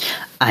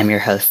I'm your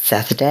host,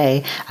 Seth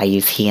Day. I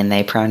use he and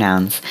they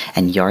pronouns,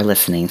 and you're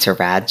listening to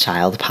Rad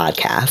Child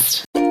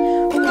Podcast.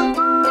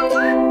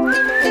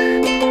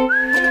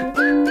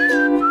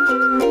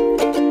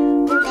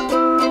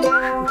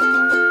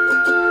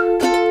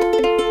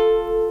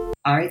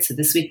 All right, so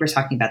this week we're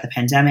talking about the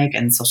pandemic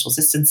and social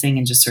distancing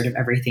and just sort of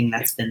everything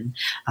that's been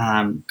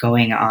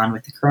going on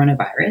with the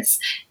coronavirus.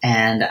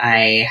 And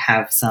I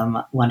have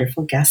some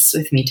wonderful guests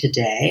with me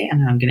today,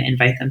 and I'm going to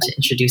invite them to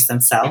introduce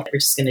themselves. We're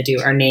just going to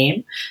do our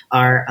name,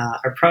 our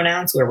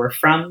pronouns, where we're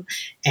from,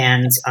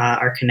 and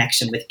our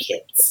connection with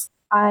kids.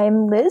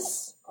 I'm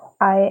Liz.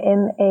 I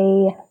am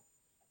a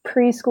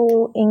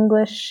preschool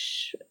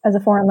English as a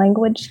foreign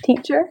language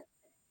teacher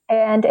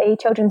and a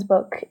children's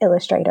book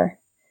illustrator.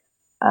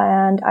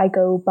 And I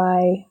go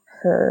by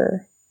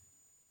her.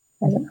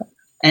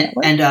 And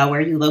where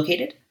are you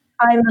located?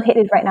 I'm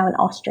located right now in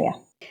Austria.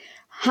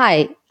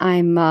 Hi,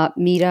 I'm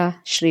Meera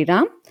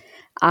Shriram.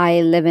 I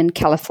live in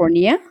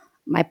California.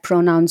 My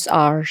pronouns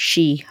are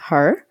she,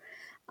 her.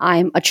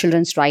 I'm a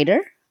children's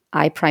writer.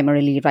 I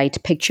primarily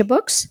write picture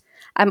books.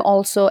 I'm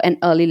also an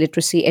early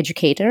literacy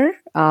educator,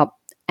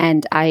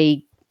 and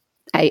I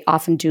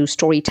often do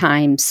story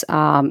times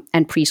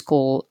and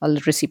preschool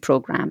literacy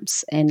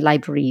programs in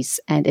libraries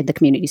and in the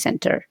community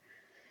center.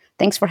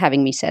 Thanks for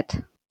having me,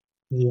 Seth.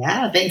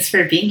 Yeah, thanks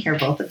for being here,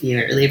 both of you.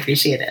 I really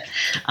appreciate it.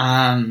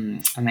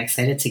 I'm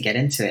excited to get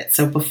into it.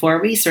 So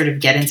before we sort of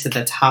get into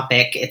the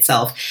topic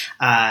itself,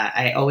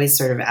 I always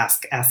sort of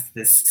ask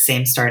this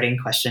same starting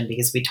question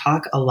because we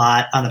talk a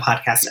lot on the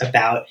podcast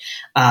about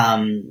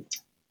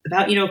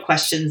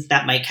questions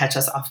that might catch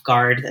us off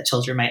guard that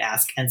children might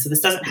ask. And so this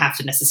doesn't have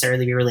to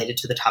necessarily be related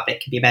to the topic.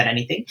 It can be about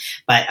anything.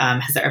 But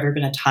has there ever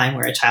been a time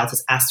where a child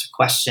has asked a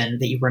question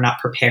that you were not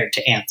prepared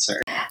to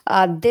answer?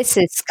 This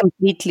is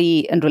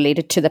completely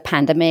unrelated to the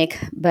pandemic,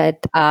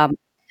 but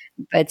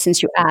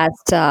since you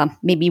asked,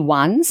 maybe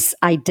once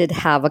I did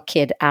have a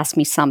kid ask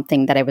me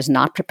something that I was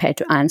not prepared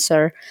to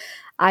answer.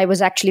 I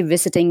was actually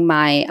visiting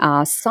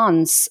my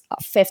son's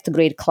fifth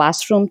grade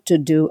classroom to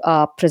do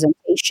a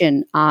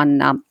presentation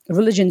on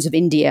religions of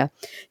India.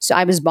 So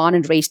I was born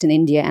and raised in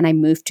India, and I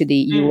moved to the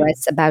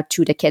US about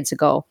 2 decades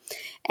ago.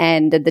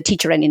 And the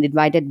teacher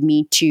invited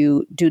me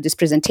to do this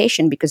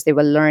presentation because they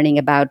were learning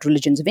about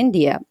religions of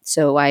India.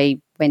 So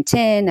I went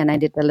in and I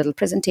did a little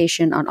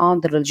presentation on all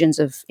the religions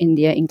of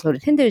India,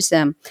 including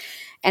Hinduism.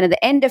 And at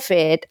the end of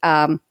it,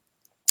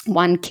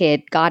 one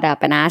kid got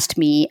up and asked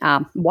me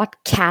what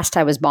caste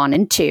I was born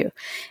into.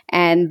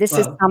 And this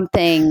is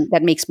something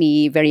that makes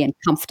me very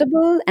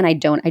uncomfortable, and I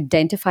don't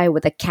identify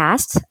with a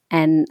caste.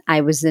 And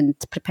I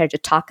wasn't prepared to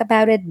talk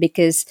about it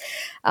because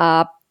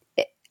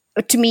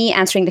to me,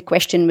 answering the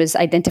question was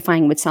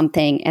identifying with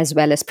something as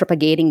well as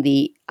propagating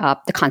the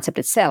concept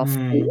itself.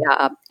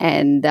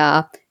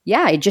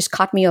 It just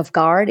caught me off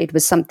guard. It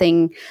was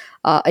something,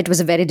 it was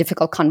a very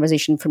difficult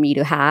conversation for me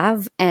to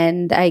have.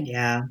 And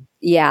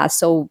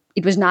so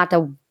it was not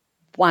a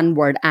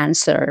one-word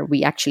answer.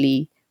 We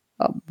actually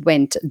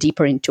went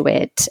deeper into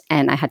it,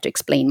 and I had to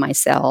explain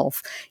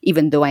myself.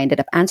 Even though I ended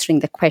up answering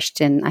the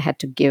question, I had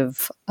to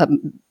give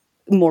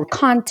more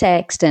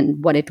context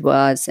and what it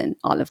was and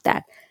all of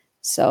that.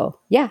 So,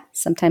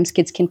 sometimes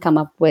kids can come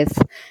up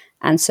with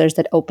answers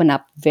that open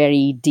up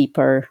very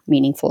deeper,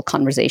 meaningful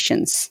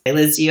conversations. Hey,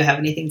 Liz, do you have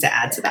anything to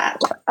add to that?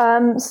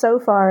 So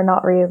far,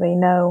 not really,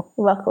 no.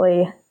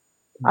 Luckily,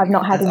 I've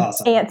not had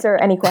to answer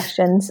any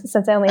questions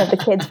since I only have the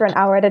kids for an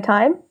hour at a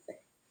time,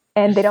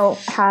 and they don't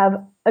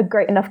have a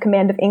great enough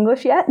command of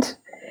English yet.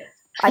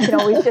 I can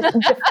always just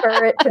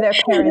defer it to their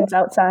parents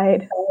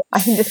outside. I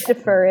can just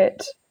defer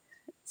it.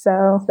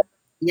 So...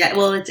 Yeah,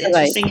 well, it's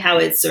interesting how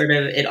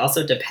it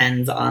also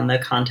depends on the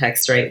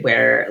context, right?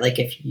 Where, like,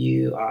 if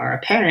you are a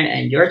parent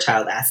and your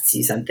child asks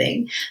you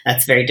something,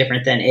 that's very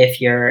different than if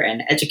you're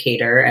an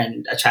educator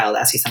and a child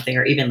asks you something.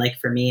 Or even, like,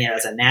 for me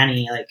as a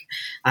nanny, like,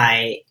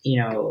 I,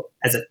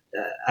 as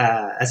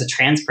a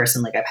trans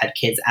person, like, I've had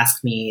kids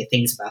ask me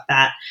things about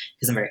that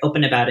because I'm very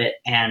open about it.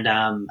 And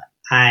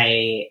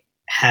I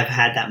have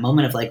had that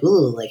moment of like,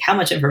 ooh, like how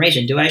much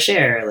information do I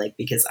share? Like,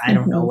 because I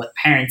don't know what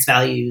parents'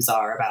 values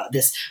are about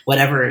this,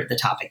 whatever the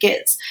topic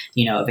is.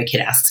 If a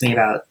kid asks me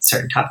about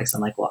certain topics,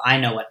 I'm like, well, I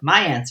know what my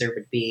answer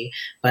would be,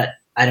 but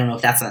I don't know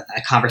if that's a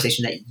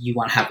conversation that you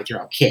want to have with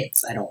your own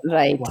kids. I don't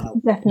want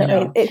to.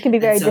 Definitely. It can be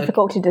very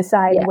difficult to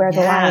decide where the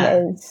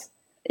line is.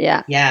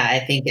 Yeah. Yeah. I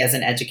think as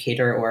an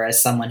educator or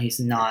as someone who's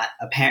not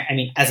a parent, I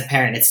mean, as a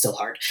parent, it's still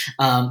hard.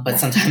 But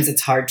sometimes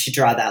it's hard to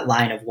draw that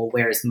line of, well,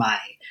 where's my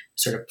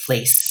sort of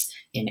place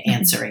in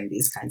answering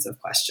these kinds of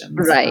questions.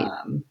 Right.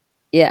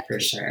 For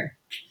sure.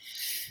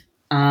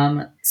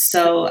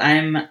 So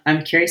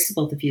I'm curious to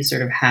both of you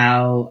sort of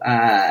how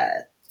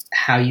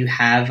you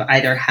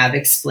have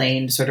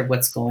explained sort of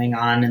what's going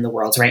on in the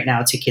world right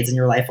now to kids in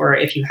your life, or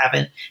if you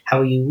haven't,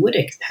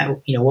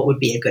 what would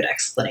be a good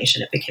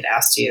explanation if a kid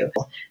asked you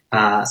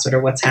sort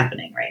of what's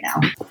happening right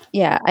now?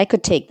 Yeah, I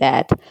could take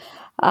that.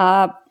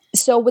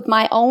 So with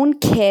my own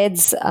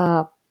kids,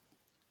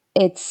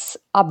 it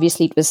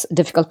was a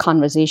difficult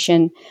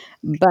conversation,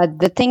 but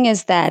the thing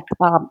is that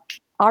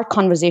our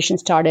conversation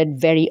started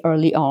very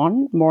early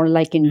on, more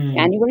like in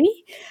January,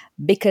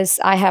 because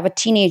I have a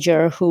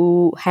teenager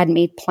who had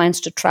made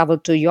plans to travel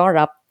to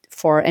Europe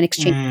for an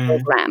exchange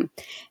program.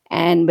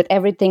 And with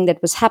everything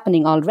that was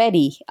happening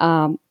already,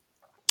 and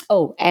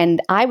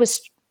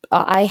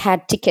I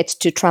had tickets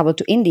to travel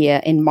to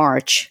India in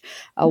March,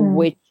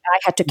 which I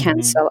had to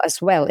cancel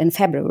as well in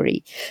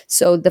February.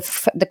 So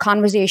the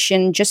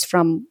conversation, just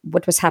from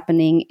what was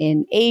happening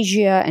in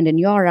Asia and in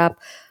Europe,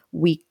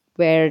 we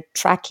were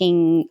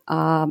tracking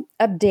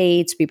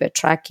updates, we were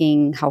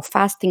tracking how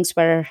fast things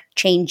were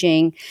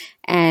changing.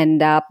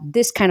 And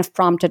this kind of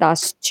prompted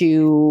us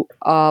to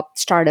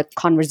start a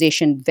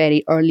conversation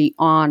very early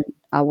on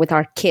with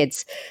our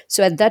kids.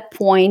 So at that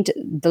point,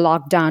 the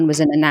lockdown was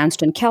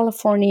announced in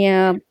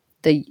California.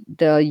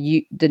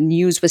 The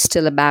news was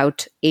still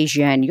about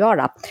Asia and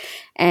Europe,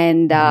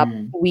 and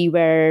we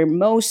were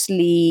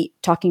mostly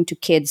talking to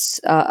kids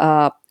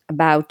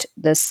about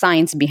the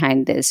science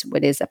behind this.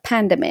 What is a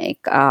pandemic?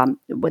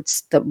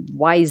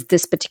 Why is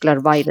this particular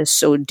virus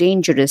so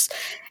dangerous?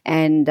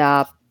 And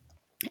how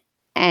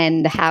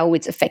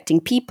it's affecting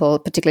people,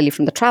 particularly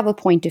from the travel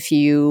point of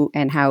view,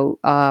 and how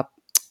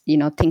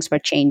things were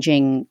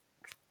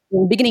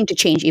beginning to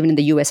change even in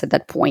the US at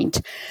that point.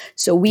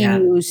 So we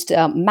used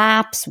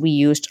maps, we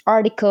used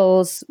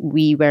articles,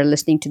 we were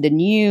listening to the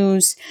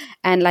news.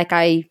 And like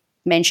I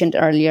mentioned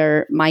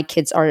earlier, my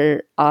kids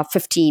are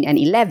 15 and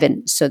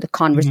 11. So the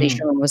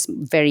conversation was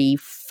very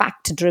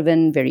fact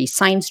driven, very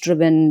science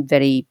driven,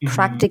 very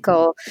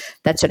practical,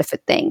 that sort of a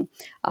thing.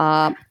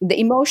 The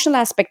emotional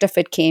aspect of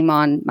it came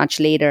on much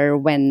later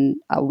when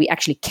we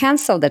actually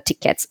canceled the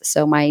tickets.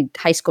 So my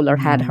high schooler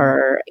had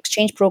her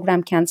exchange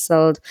program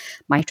canceled.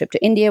 My trip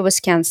to India was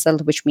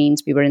canceled, which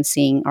means we weren't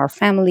seeing our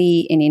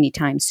family in any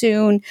time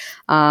soon.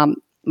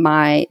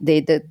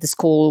 The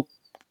school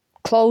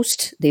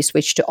closed. They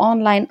switched to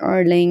online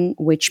learning,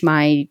 which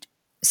my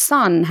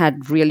son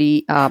had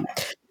really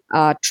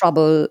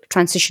trouble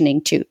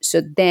transitioning to.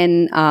 So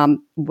then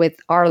with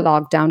our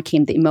lockdown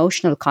came the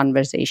emotional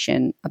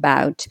conversation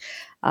about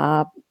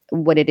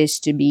what it is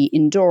to be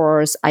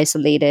indoors,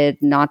 isolated,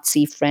 not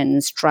see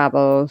friends,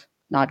 travel,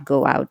 not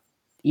go out,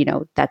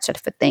 that sort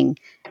of a thing.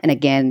 And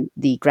again,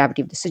 the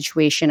gravity of the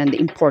situation and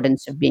the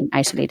importance of being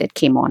isolated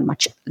came on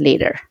much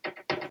later.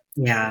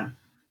 Yeah.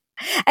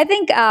 I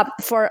think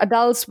for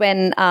adults,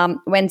 when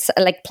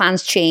like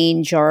plans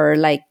change or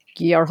like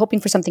you're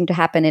hoping for something to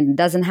happen and it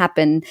doesn't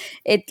happen,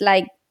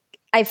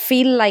 I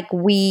feel like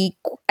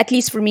at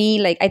least for me,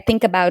 like I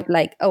think about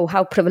like, oh,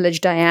 how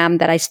privileged I am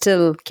that I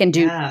still can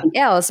do something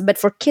else. But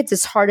for kids,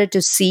 it's harder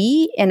to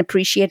see and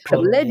appreciate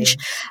privilege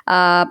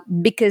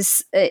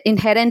because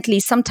inherently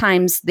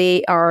sometimes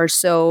they are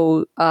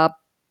so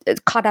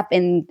caught up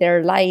in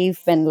their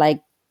life and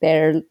like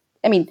their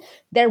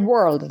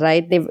world,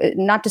 right? They've,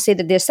 not to say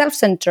that they're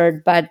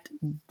self-centered, but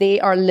they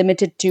are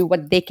limited to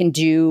what they can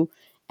do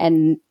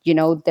and,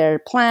 their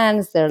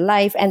plans, their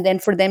life. And then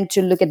for them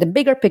to look at the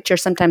bigger picture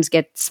sometimes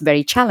gets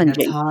very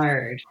challenging. That's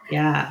hard.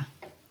 Yeah,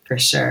 for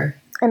sure.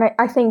 And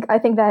I think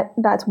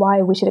that's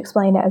why we should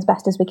explain it as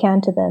best as we can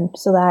to them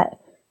so that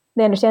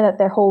they understand that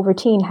their whole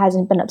routine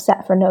hasn't been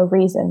upset for no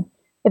reason.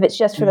 If it's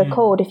just for the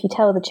cold, if you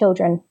tell the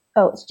children,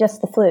 oh, it's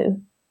just the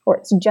flu or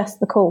it's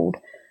just the cold,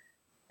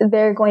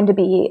 they're going to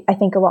be, I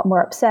think, a lot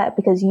more upset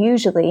because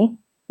usually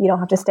you don't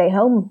have to stay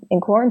home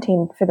in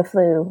quarantine for the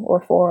flu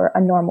or for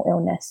a normal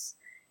illness.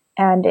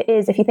 And it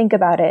is, if you think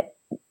about it,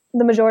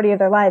 the majority of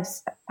their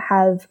lives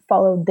have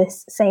followed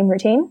this same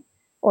routine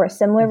or a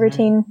similar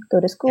routine,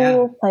 go to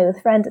school, play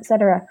with friends,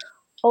 etc.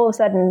 All of a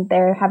sudden,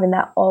 they're having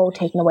that all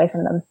taken away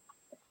from them.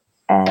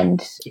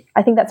 And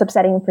I think that's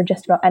upsetting for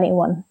just about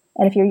anyone.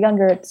 And if you're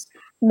younger, it's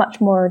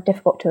much more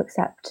difficult to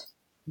accept.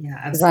 Yeah,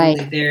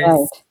 absolutely.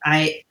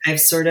 I've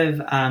sort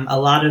of a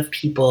lot of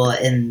people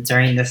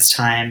during this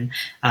time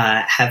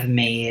have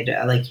made,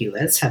 like you,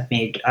 Liz, have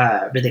made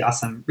really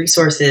awesome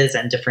resources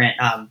and different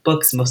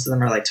books. Most of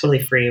them are like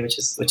totally free, which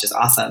is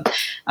awesome.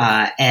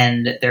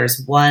 And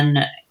there's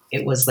one.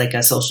 It was like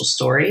a social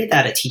story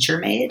that a teacher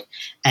made,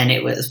 and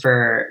it was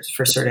for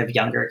sort of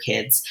younger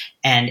kids.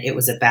 And it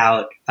was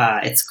about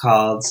it's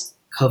called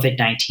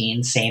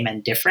COVID-19, Same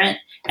and Different.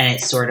 And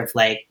it's sort of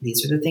like,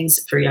 these are the things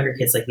for younger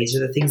kids, like these are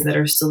the things that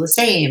are still the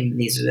same.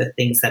 These are the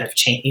things that have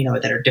changed,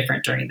 that are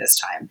different during this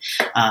time.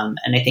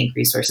 And I think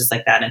resources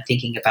like that and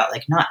thinking about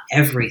like not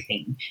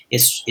everything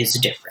is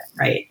different,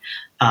 right?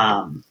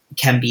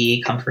 Can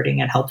be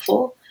comforting and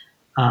helpful.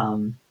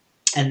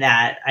 And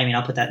that,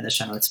 I'll put that in the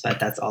show notes, but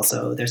that's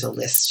also, there's a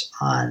list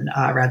on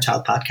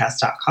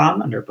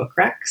radchildpodcast.com under book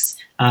recs.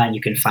 And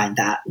you can find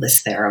that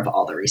list there of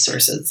all the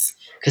resources.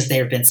 Because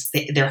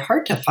they're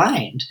hard to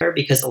find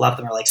because a lot of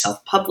them are like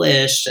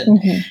self-published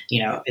and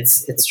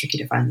it's tricky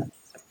to find them.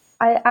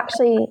 I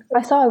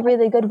saw a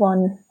really good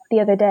one the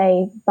other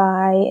day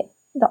by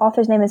the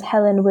author's name is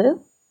Helen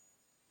Wu.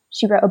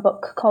 She wrote a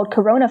book called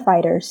Corona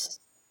Fighters,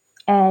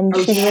 and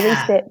she's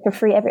released it for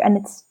free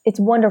and it's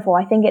wonderful.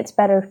 I think it's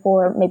better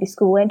for maybe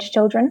school-age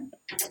children.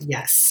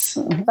 Yes,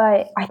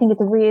 but I think it's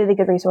a really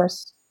good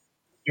resource.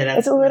 Yeah,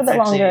 it's a little bit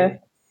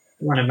longer.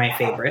 one of my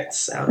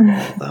favorites out of all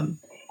of them.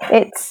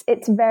 It's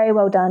very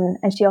well done,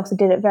 and she also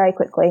did it very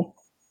quickly.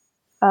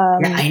 Yeah,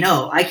 I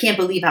know. I can't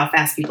believe how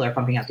fast people are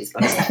pumping out these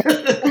books.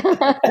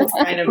 It's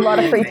kind of a lot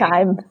of free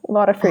time. A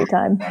lot of free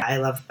time. I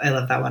love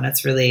that one.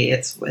 It's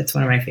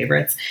one of my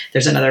favorites.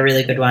 There's another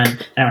really good one.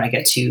 I don't want to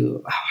get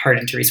too hard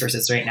into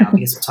resources right now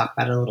because we'll talk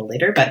about it a little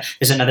later. But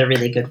there's another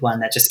really good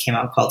one that just came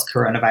out called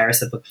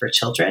Coronavirus: A Book for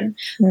Children.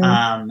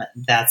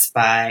 That's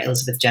by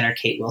Elizabeth Jenner,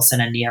 Kate Wilson,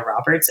 and Nia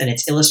Roberts, and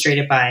it's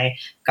illustrated by,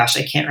 gosh,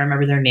 I can't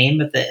remember their name,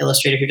 but the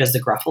illustrator who does the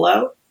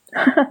Gruffalo.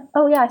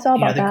 Oh yeah, I saw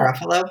about the that.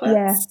 Gruffalo books?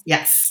 Yeah.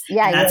 Yes.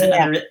 Yeah, and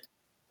that's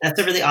that's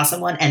a really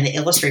awesome one. And the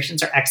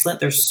illustrations are excellent.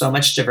 There's so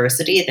much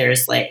diversity.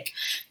 There's like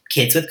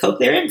kids with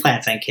cochlear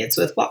implants and kids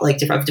with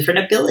different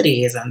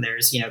abilities. And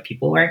there's,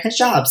 people wearing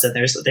hijabs. And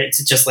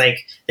it's just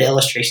like the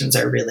illustrations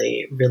are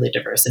really, really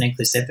diverse and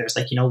inclusive. There's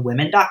like,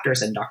 women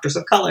doctors and doctors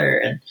of color.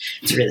 And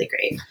it's really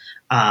great.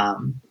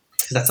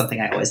 Because that's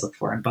something I always look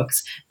for in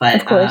books.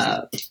 But, of course.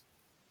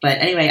 But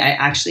anyway,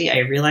 I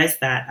realized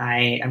that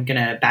I'm going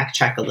to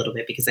backtrack a little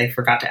bit because I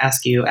forgot to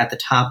ask you at the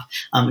top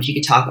if you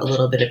could talk a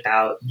little bit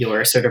about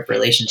your sort of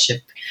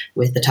relationship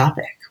with the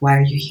topic. Why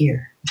are you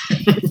here?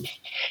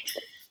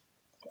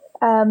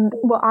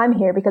 Well, I'm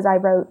here because I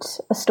wrote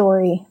a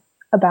story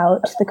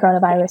about the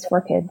coronavirus for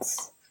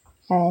kids.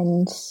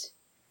 And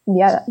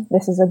yeah,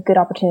 this is a good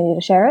opportunity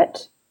to share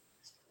it.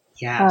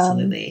 Yeah,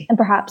 absolutely. And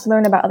perhaps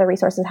learn about other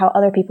resources, how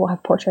other people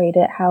have portrayed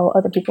it, how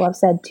other people have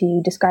said to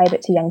describe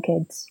it to young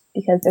kids,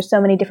 because there's so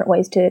many different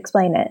ways to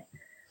explain it.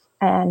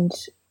 And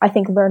I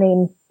think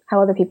learning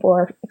how other people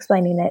are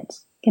explaining it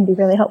can be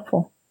really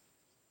helpful.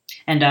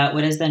 And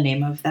what is the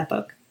name of that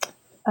book?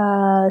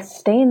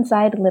 Stay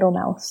Inside Little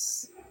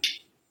Mouse.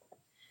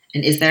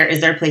 And is there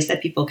a place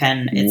that people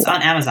can, it's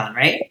on Amazon,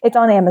 right? It's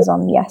on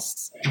Amazon,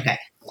 yes. Okay,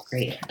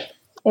 great.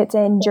 It's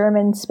in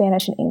German,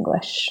 Spanish, and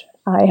English.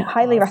 I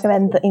highly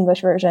recommend the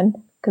English version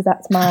because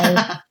that's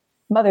my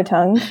mother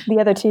tongue. The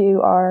other two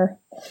are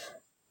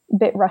a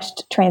bit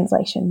rushed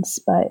translations,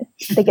 but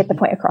they get the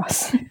point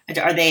across.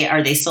 Are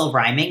they still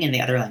rhyming in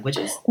the other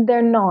languages?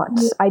 They're not.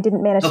 I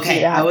didn't manage to do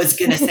that. I was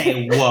going to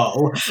say,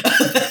 whoa.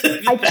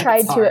 I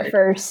tried to at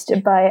first,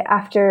 but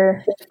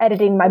after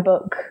editing my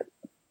book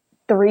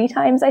 3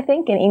 times, I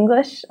think, in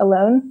English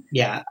alone,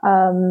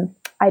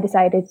 I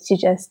decided to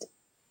just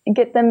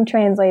get them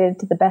translated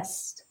to the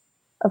best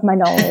of my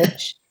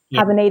knowledge.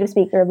 Have a native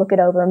speaker look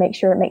it over, make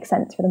sure it makes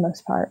sense for the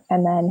most part,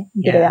 and then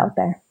get it out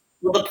there.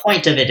 Well, the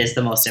point of it is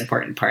the most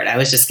important part. I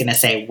was just going to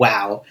say,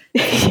 wow,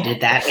 you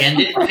did that.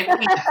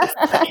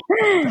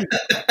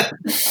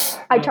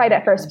 I tried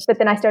at first, but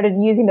then I started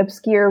using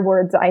obscure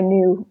words I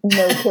knew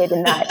no kid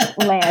in that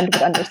land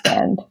would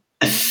understand.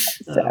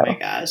 So, oh my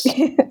gosh.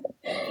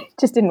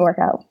 Just didn't work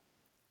out.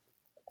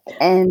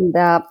 And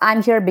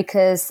I'm here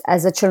because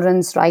as a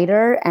children's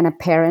writer and a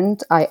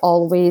parent, I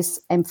always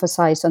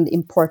emphasize on the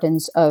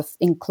importance of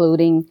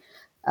including,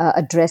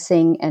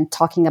 addressing and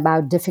talking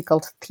about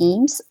difficult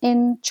themes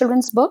in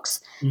children's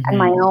books. Mm-hmm. And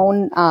my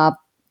own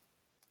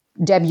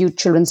debut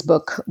children's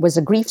book was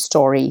a grief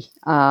story.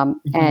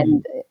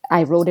 And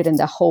I wrote it in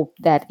the hope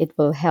that it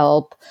will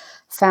help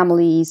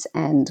families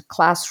and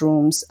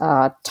classrooms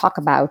talk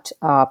about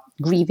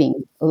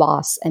grieving,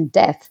 loss, and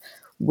death,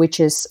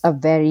 which is a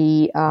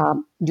very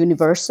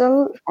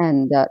universal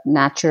and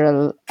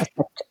natural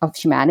effect of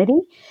humanity.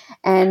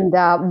 And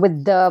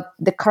with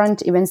the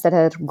current events that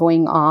are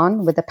going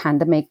on with the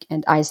pandemic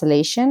and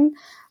isolation,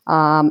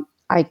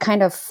 I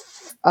kind of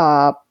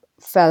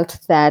felt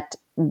that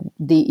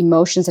the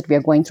emotions that we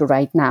are going through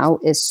right now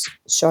is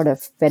sort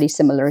of very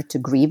similar to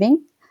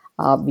grieving.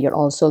 We are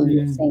also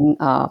losing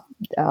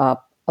a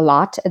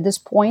lot at this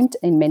point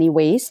in many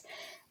ways.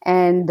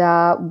 And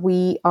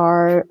we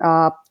are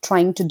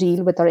trying to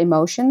deal with our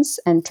emotions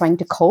and trying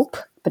to cope,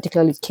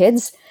 particularly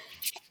kids.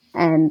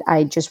 And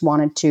I just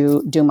wanted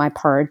to do my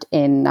part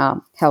in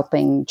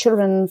helping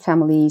children,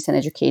 families, and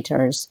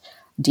educators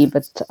deal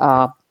with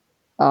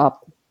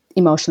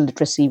emotional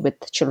literacy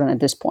with children at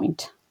this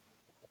point.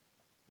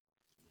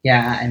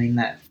 Yeah, I mean,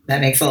 that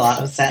makes a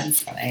lot of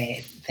sense.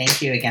 I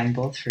thank you again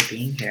both for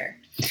being here.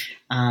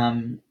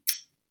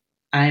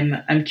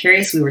 I'm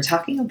curious, we were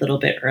talking a little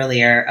bit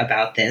earlier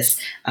about this,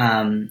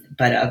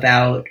 but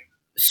about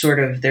sort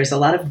of, there's a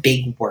lot of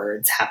big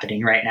words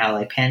happening right now,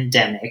 like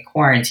pandemic,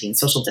 quarantine,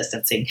 social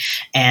distancing.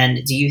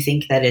 And do you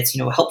think that it's,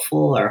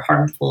 helpful or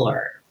harmful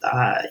or,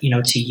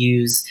 to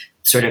use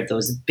sort of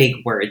those big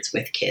words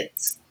with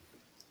kids?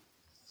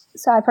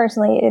 So I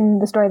personally, in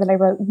the story that I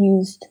wrote,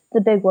 used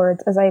the big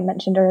words, as I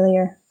mentioned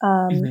earlier,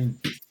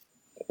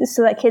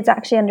 so that kids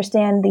actually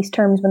understand these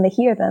terms when they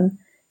hear them.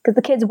 Because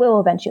the kids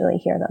will eventually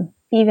hear them,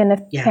 even if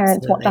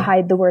parents want to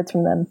hide the words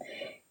from them.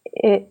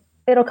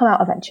 It'll come out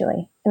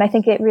eventually. And I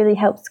think it really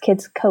helps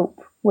kids cope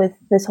with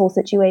this whole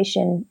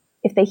situation.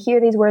 If they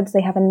hear these words,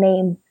 they have a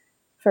name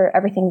for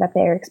everything that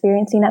they're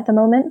experiencing at the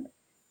moment.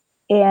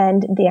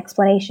 And the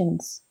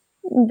explanations,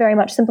 very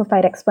much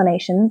simplified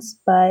explanations,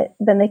 but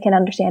then they can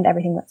understand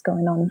everything that's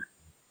going on.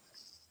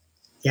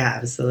 Yeah,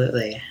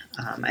 absolutely.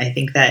 I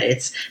think that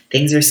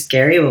things are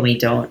scary when we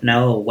don't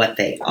know what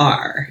they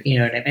are. You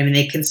know what I mean?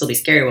 They can still be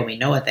scary when we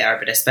know what they are,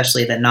 but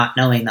especially the not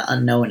knowing, the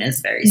unknown is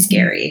very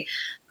scary.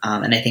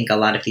 And I think a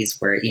lot of these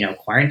words,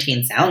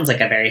 quarantine sounds like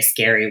a very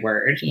scary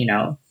word,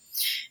 and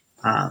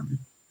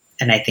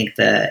I think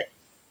the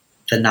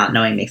not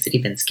knowing makes it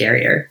even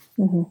scarier.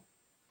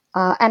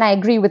 And I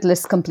agree with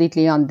Liz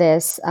completely on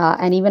this.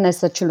 And even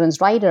as a children's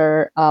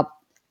writer,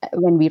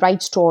 when we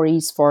write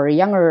stories for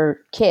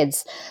younger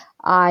kids,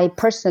 I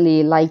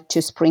personally like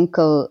to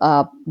sprinkle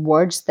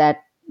words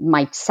that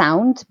might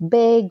sound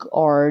big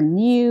or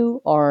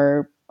new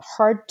or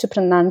hard to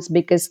pronounce,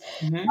 because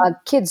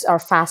kids are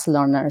fast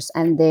learners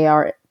and they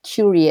are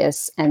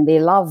curious and they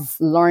love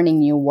learning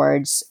new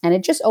words. And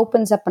it just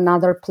opens up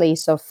another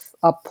place of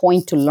a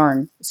point to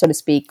learn, so to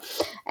speak.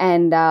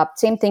 And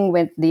same thing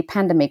with the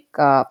pandemic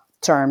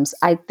terms.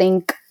 I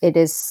think it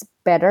is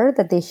better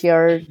that they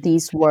hear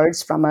these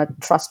words from a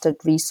trusted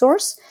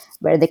resource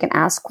where they can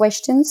ask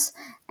questions,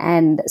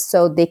 and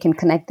so they can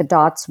connect the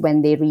dots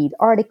when they read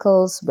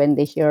articles, when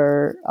they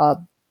hear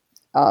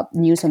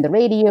news on the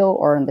radio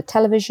or on the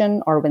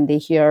television, or when they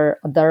hear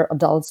other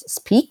adults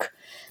speak.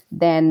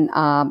 Then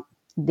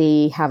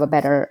they have a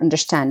better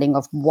understanding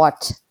of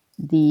what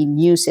the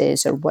news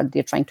is or what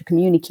they're trying to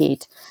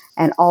communicate.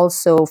 And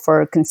also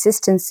for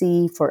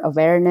consistency, for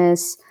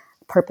awareness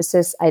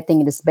purposes, I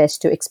think it is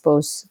best to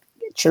expose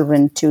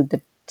children to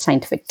the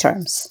scientific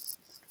terms.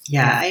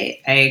 Yeah,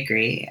 I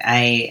agree.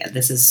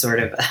 This is sort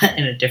of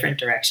in a different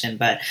direction,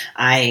 but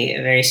I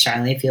very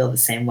strongly feel the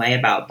same way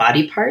about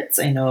body parts.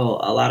 I know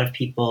a lot of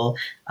people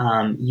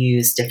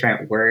use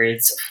different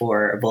words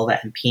for vulva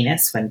and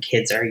penis when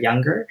kids are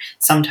younger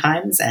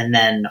sometimes, and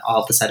then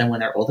all of a sudden when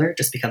they're older, it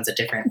just becomes a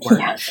different word.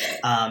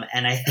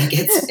 And I think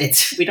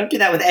it's we don't do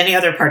that with any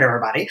other part of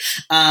our body,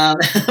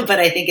 but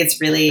I think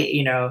it's really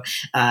in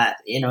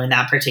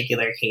that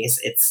particular case,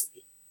 it's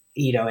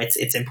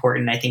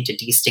important, I think, to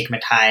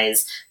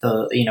destigmatize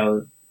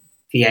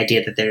the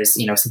idea that there's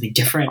something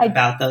different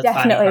about those body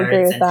parts. I definitely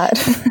agree with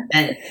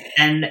that.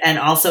 and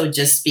also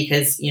just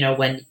because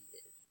when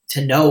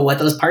to know what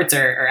those parts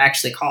are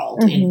actually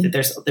called. And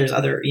there's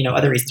other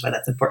other reasons why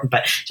that's important,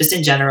 but just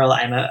in general,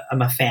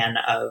 I'm a fan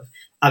of.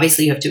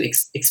 Obviously, you have to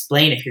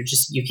explain if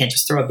you can't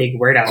just throw a big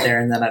word out there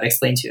and then not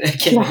explain to a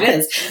kid what it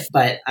is.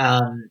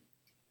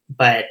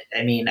 But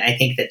I mean, I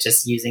think that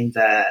just using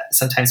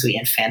sometimes we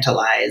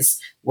infantilize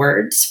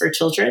words for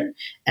children.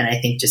 And I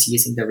think just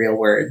using the real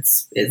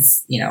words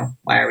is,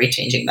 why are we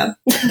changing them?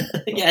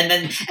 Yeah, and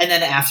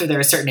then after they're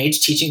a certain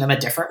age, teaching them a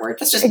different word.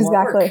 That's just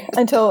exactly more work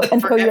until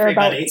you're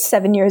everybody. About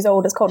 7 years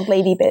old. It's called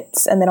lady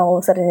bits. And then all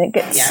of a sudden it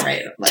gets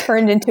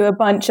turned into a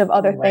bunch of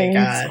other things.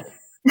 God.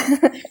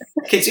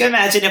 Could you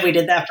imagine if we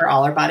did that for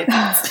all our body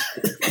parts?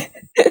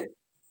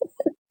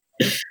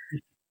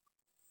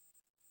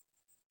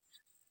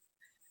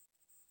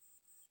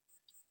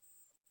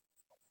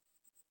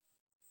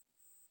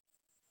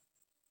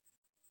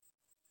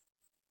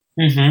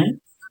 Mm-hmm.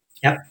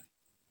 Yep.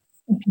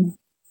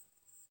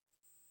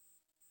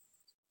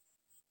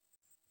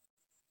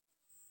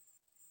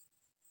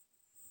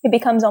 It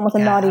becomes almost a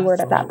naughty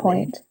word at that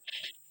point.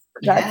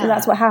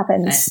 That's what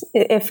happens.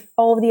 If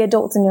all of the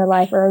adults in your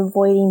life are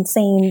avoiding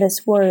saying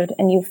this word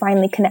and you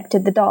finally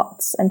connected the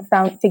dots and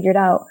figured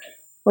out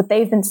what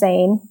they've been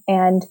saying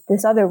and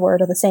this other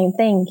word are the same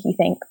thing, you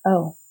think,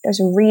 oh,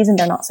 there's a reason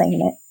they're not saying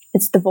it.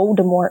 It's the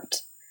Voldemort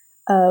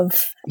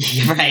of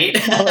nowadays.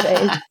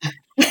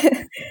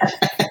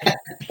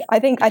 I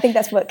think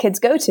that's what kids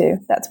go to.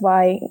 That's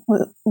why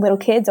little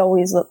kids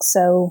always look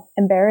so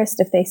embarrassed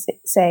if they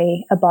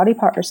say a body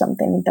part or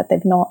something that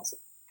they've not,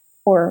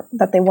 or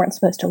that they weren't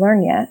supposed to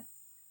learn yet.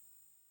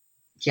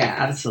 Yeah,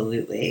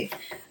 absolutely.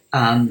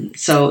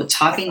 So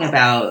talking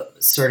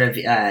about sort of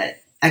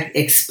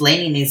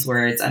explaining these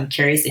words, I'm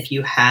curious if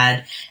you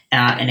had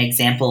an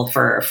example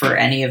for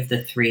any of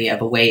the three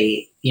of a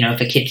way,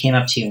 if a kid came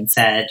up to you and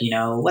said,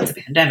 what's a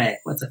pandemic?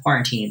 What's a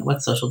quarantine?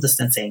 What's social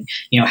distancing?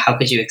 How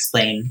could you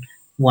explain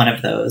one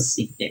of those,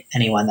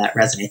 anyone that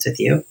resonates with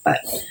you? But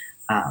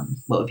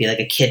what would be like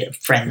a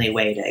kid-friendly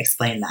way to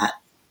explain that?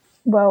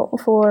 Well,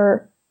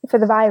 for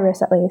the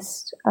virus, at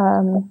least,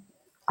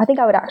 I think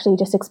I would actually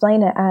just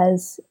explain it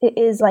as it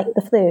is like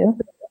the flu,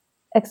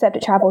 except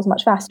it travels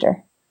much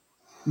faster.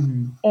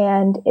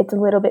 And it's a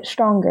little bit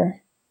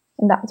stronger.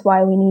 And that's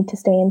why we need to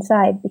stay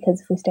inside,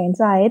 because if we stay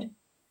inside,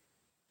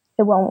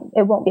 it won't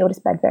be able to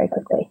spread very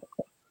quickly.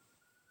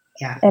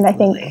 Yeah. And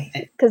absolutely. I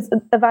think because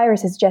the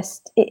virus is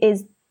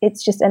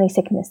it's just any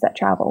sickness that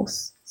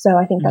travels. So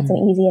I think that's an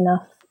easy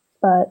enough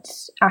but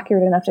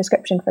accurate enough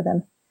description for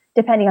them,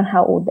 depending on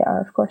how old they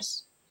are, of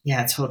course.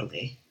 Yeah,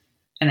 totally.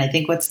 And I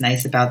think what's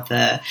nice about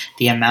the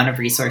amount of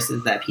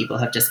resources that people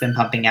have just been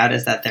pumping out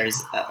is that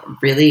there's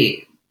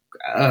really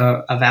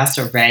a vast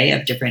array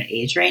of different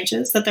age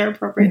ranges that they're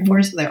appropriate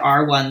for. So there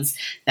are ones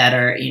that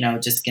are,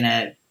 just going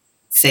to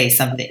say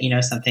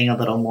something, something a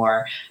little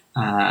more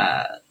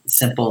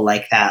simple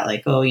like that,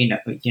 like, oh,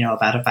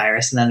 about a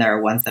virus. And then there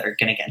are ones that are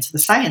going to get into the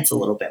science a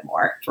little bit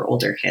more for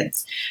older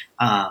kids.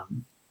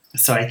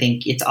 So I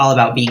think it's all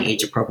about being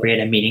age appropriate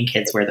and meeting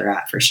kids where they're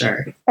at, for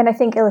sure. And I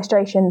think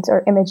illustrations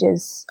or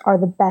images are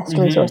the best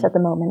resource at the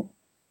moment.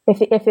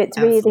 If it's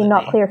really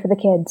not clear for the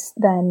kids,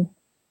 then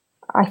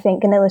I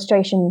think an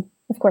illustration,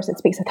 of course, it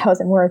speaks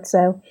 1,000 words,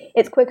 so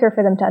it's quicker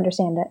for them to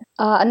understand it.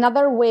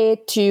 Another way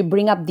to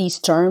bring up these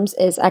terms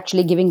is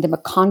actually giving them a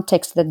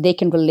context that they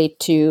can relate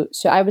to.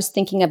 So I was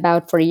thinking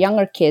about, for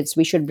younger kids,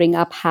 we should bring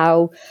up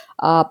how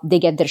they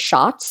get their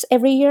shots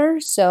every year.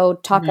 So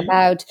talk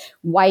about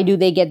why do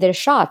they get their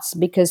shots?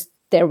 Because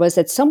there was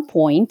at some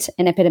point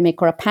an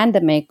epidemic or a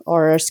pandemic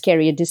or a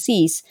scary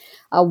disease,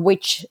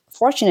 which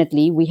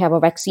fortunately we have a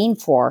vaccine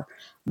for.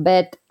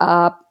 But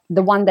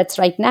the one that's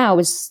right now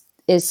is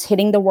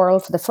hitting the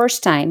world for the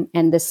first time.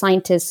 And the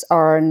scientists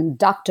and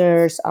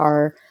doctors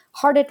are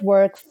hard at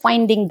work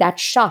finding that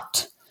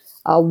shot,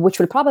 which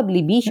will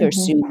probably be here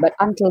soon. But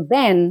until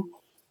then,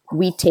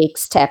 we take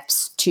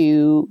steps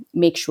to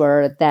make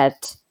sure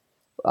that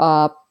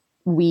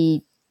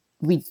we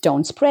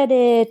don't spread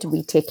it,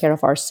 we take care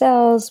of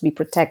ourselves, we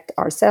protect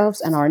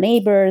ourselves and our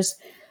neighbors.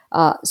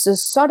 So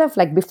sort of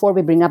like before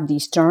we bring up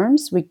these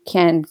terms, we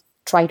can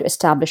try to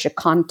establish a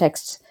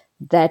context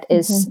that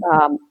is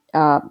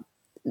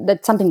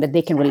that's something that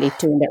they can relate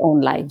to in their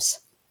own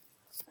lives.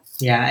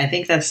 Yeah, I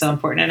think that's so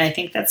important. And I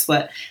think that's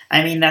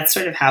that's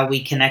sort of how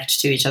we connect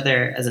to each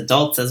other as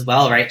adults as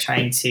well, right?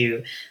 Trying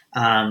to,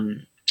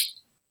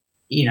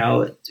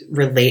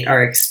 relate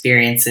our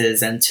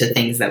experiences and to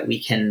things that we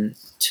can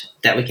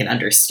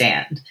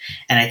understand.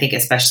 And I think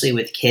especially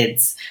with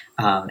kids,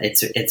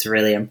 it's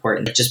really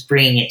important, just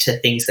bringing it to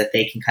things that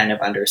they can kind of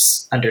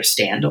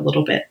understand a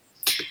little bit.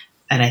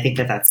 And I think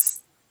that's,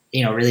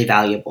 really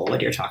valuable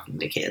when you're talking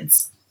to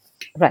kids.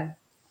 Right.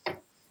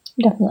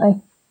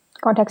 Definitely.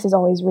 Context is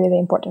always really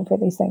important for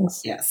these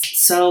things. Yes.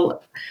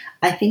 So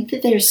I think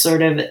that there's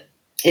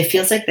it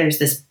feels like there's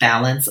this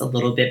balance a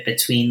little bit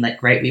between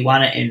we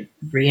want to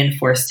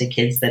reinforce to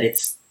kids that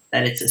it's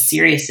a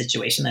serious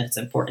situation, that it's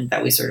important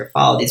that we sort of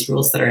follow these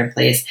rules that are in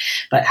place.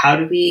 But how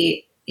do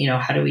we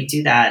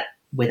do that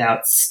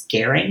without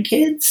scaring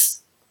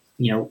kids?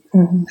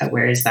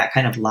 Where is that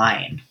kind of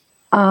line?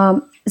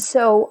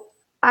 So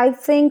I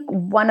think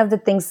one of the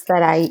things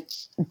that I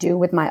do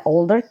with my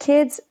older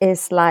kids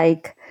is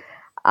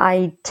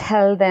I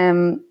tell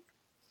them,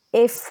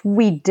 if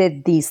we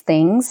did these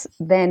things,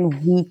 then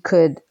we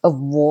could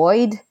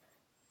avoid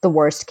the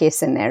worst case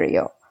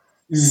scenario.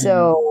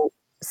 So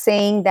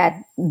saying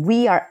that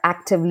we are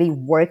actively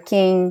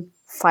working,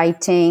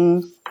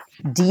 fighting,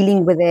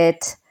 dealing with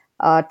it,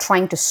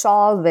 trying to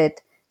solve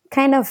it,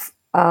 kind of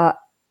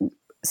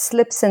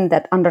slips in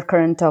that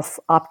undercurrent of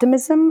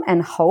optimism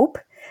and hope.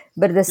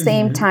 But at the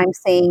same time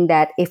saying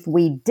that if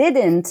we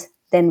didn't,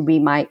 then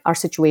our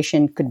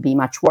situation could be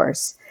much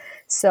worse.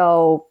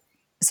 So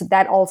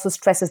that also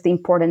stresses the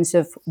importance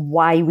of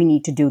why we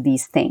need to do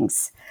these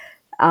things.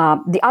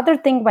 The other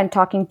thing when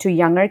talking to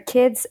younger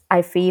kids,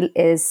 I feel,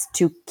 is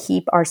to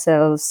keep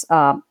ourselves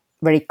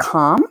very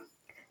calm,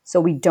 so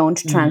we don't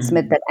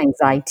transmit that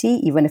anxiety,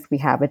 even if we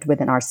have it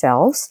within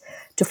ourselves,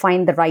 to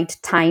find the right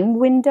time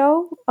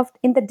window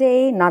in the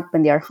day, not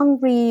when they're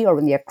hungry or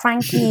when they're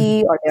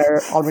cranky or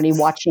they're already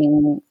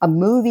watching a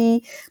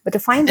movie, but to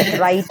find the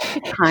right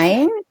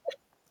time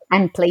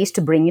and place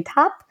to bring it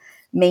up,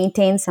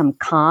 maintain some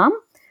calm,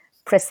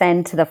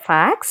 present the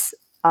facts,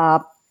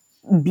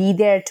 be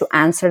there to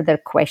answer their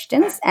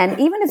questions. And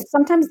even if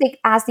sometimes they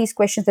ask these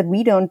questions that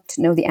we don't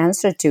know the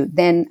answer to,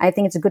 then I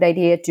think it's a good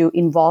idea to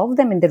involve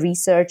them in the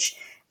research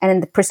and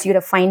in the pursuit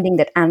of finding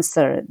that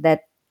answer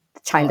that the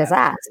child has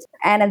asked.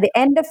 And at the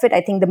end of it,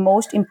 I think the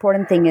most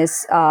important thing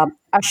is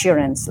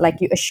assurance.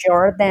 You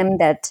assure them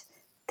that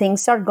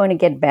things are going to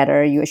get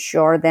better. You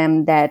assure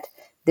them that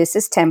this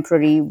is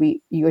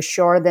temporary. You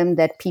assure them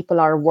that people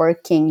are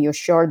working. You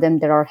assure them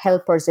there are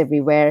helpers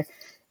everywhere.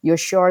 You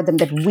assure them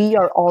that we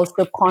are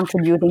also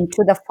contributing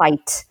to the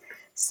fight.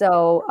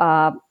 So,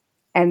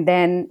 and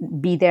then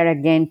be there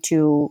again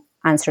to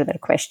answer their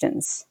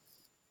questions.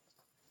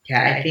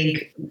 Yeah, I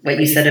think what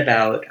you said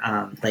about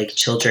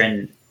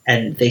children,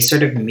 and they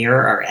sort of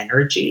mirror our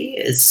energy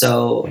is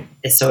so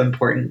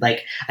important.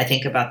 I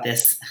think about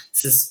this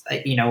is,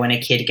 when a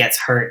kid gets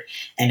hurt,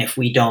 and if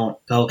we don't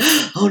go,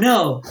 oh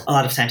no, a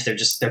lot of times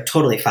they're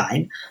totally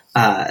fine,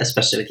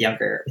 especially with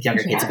younger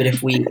kids. But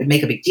if we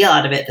make a big deal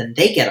out of it, then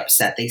they get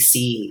upset. They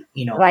see,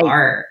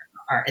 right.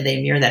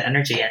 They mirror that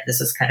energy. And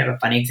this is kind of a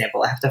funny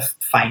example. I have to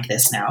find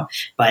this now,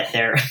 but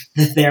there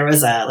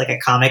was a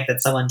comic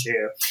that someone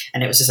drew,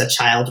 and it was just a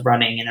child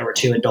running, and there were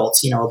two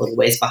adults, a little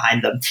ways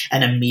behind them,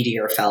 and a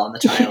meteor fell on the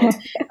child.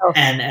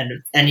 and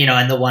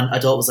the one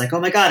adult was like, oh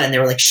my God. And they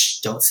were like,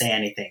 shh, don't say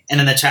anything. And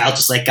then the child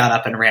just got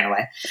up and ran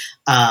away.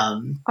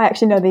 I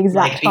actually know the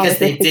exact because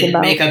they didn't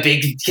make a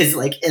big, because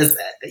is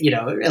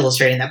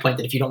illustrating that point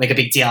that if you don't make a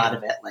big deal out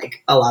of it,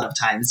 a lot of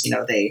times,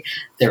 they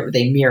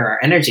mirror our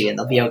energy and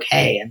they'll be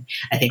okay. And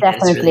I think that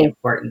it's really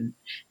important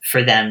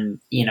for them,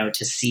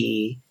 to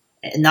see,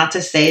 not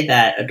to say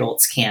that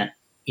adults can't,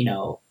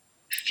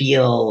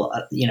 feel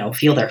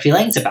their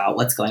feelings about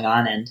what's going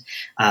on, and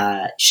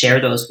share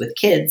those with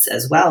kids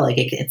as well. Like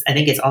I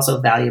think it's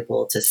also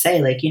valuable to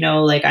say, like,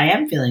 like, I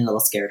am feeling a little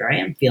scared, or I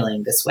am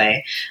feeling this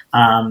way.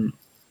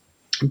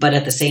 But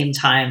at the same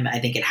time, I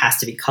think it has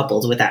to be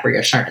coupled with that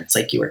reassurance,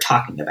 like you were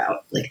talking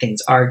about, like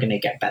things are going to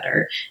get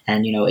better.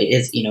 And, it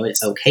is,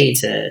 it's okay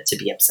to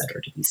be upset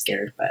or to be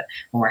scared. But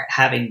when we're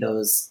having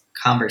those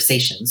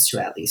conversations, to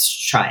at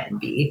least try and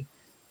be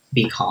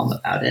calm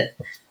about it.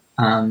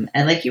 And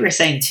like you were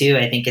saying too,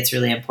 I think it's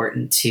really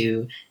important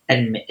to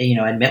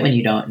admit when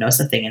you don't know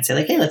something, and say,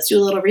 like, hey, let's do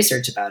a little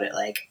research about it.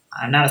 Like,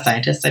 I'm not a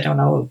scientist. I don't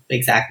know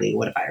exactly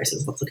what a virus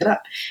is. Let's look it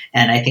up.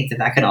 And I think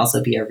that can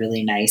also be a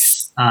really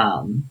nice,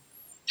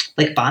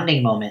 like,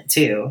 bonding moment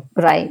too.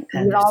 Right.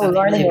 We're all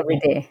learning every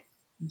day.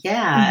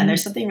 Yeah. Mm-hmm. And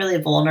there's something really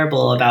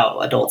vulnerable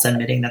about adults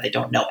admitting that they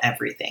don't know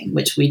everything,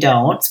 which we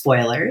don't.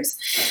 Spoilers.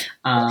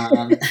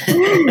 But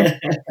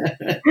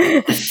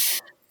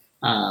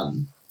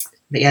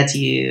yeah, do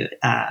you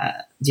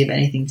have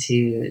anything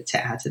to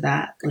add to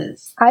that,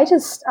 Liz? I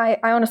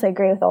honestly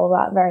agree with all of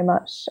that very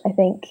much. I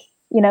think,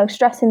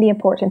 stressing the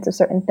importance of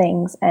certain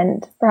things,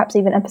 and perhaps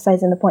even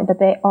emphasizing the point that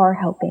they are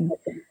helping.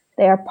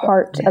 They are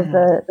part of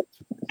the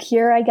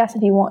cure, I guess,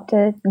 if you want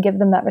to give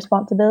them that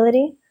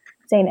responsibility.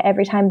 Saying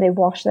every time they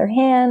wash their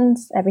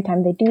hands, every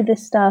time they do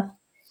this stuff,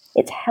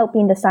 it's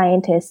helping the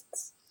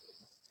scientists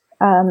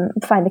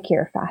find the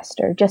cure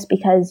faster, just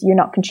because you're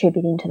not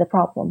contributing to the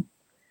problem.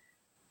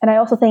 And I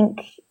also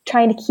think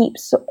trying to keep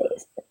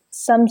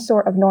some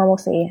sort of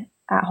normalcy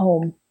at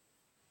home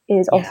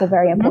is also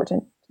very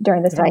important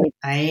during this time.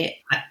 I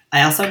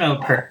also know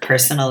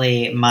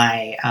personally,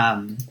 my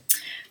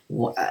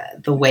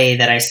the way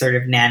that I sort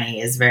of nanny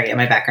is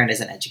my background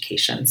is in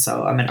education.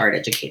 So I'm an art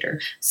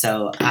educator.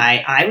 So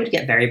I would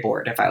get very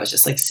bored if I was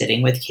just like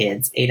sitting with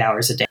kids 8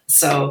 hours a day.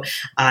 So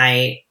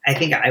I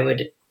think I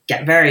would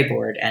get very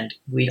bored, and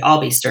we'd all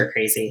be stir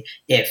crazy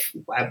if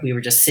we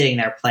were just sitting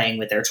there playing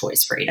with their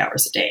toys for 8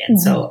 hours a day. And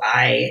so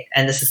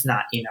and this is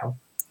not,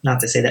 not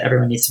to say that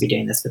everyone needs to be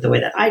doing this, but the way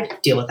that I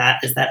deal with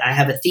that is that I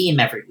have a theme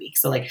every week.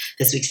 So like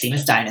this week's theme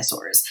is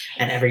dinosaurs,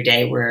 and every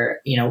day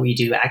we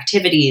do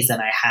activities,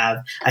 and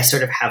I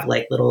sort of have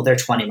like they're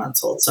 20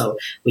 months old. So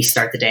we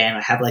start the day and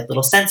I have like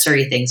little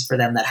sensory things for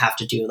them that have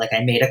to do, like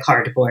I made a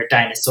cardboard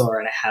dinosaur,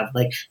 and I have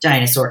like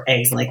dinosaur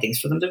eggs and like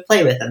things for them to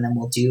play with. And then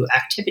we'll do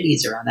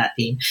activities around that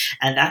theme.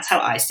 And that's how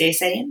I stay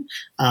sane,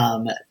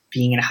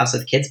 being in a house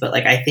with kids. But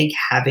like, I think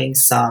having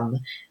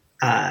some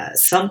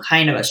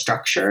kind of a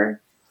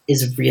structure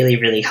is really,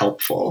 really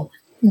helpful,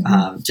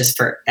 just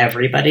for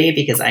everybody,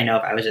 because I know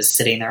if I was just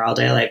sitting there all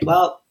day, like,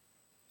 well,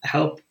 I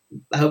hope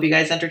you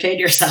guys entertained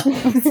yourselves.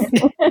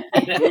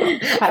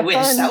 I wish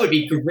that would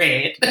be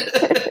great.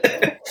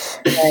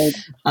 Right.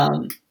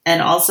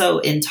 And also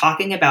in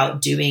talking about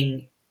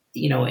doing,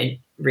 in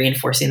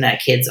reinforcing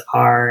that kids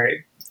are,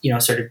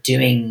 sort of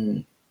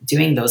doing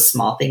those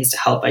small things to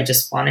help. I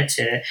just wanted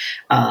to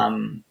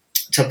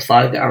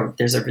plug,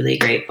 there's a really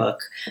great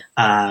book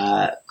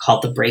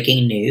called The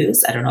Breaking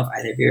News. I don't know if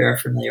either of you are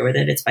familiar with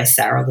it. It's by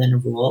Sarah Lynn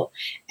Rule,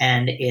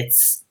 and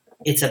it's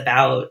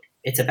about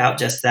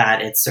just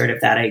that. It's sort of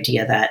that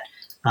idea that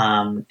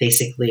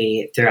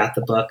basically throughout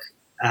the book,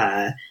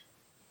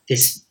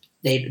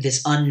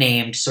 this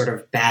unnamed sort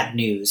of bad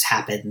news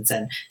happens,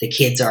 and the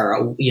kids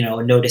are,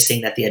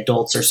 noticing that the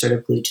adults are sort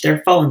of glued to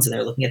their phones, and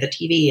they're looking at the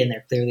TV, and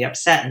they're clearly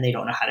upset, and they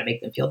don't know how to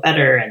make them feel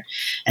better.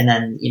 And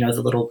then,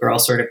 the little girl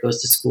sort of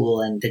goes to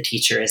school, and the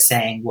teacher is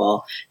saying,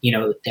 well,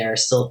 there are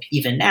still,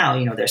 even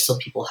now, there's still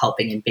people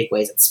helping in big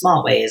ways and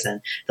small ways.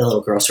 And the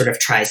little girl sort of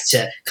tries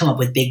to come up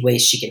with big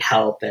ways she can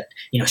help. And,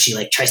 she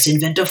like tries to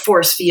invent a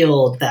force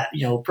field that,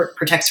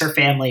 protects her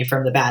family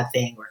from the bad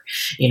thing, or,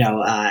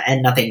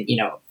 and nothing,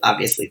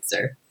 obviously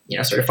they're,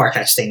 sort of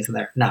far-fetched things, and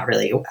they're not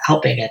really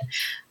helping.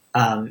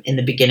 And in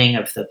the beginning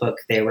of the book,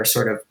 they were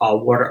sort of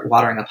all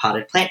watering a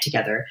potted plant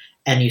together.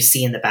 And you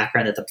see in the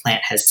background that the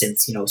plant has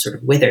since, sort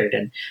of withered.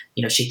 And,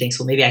 she thinks,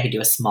 well, maybe I could do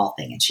a small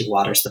thing. And she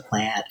waters the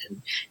plant,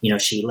 and,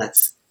 she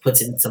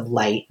puts in some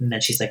light. And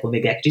then she's like, well,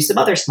 maybe I could do some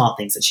other small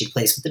things. And she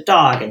plays with the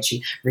dog, and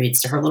she reads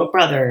to her little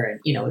brother. And,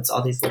 it's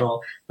all these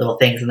little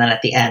things. And then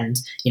at the end,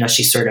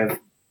 she sort of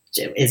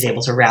is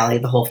able to rally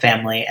the whole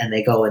family, and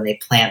they go and they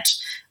plant,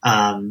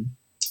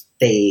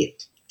 they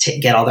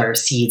get all their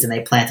seeds, and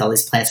they plant all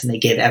these plants, and they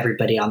give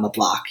everybody on the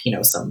block,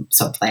 some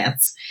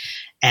plants.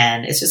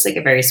 And it's just like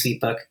a very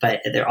sweet book.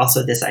 But there's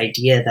also this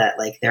idea that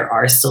like there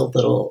are still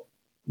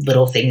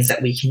little things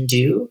that we can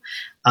do,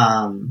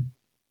 and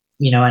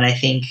I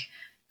think,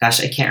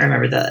 gosh, I can't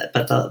remember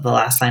the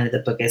last line of the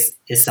book is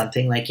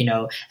something like,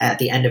 at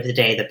the end of the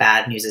day, the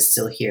bad news is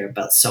still here,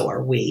 but so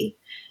are we.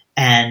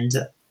 And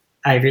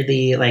I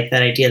really like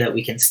that idea that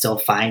we can still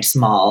find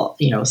small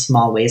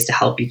ways to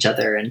help each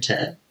other, and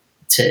to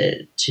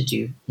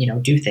do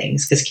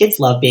things, because kids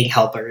love being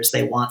helpers.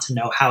 They want to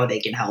know how they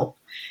can help.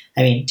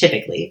 I mean,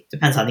 typically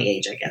depends on the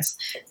age, I guess.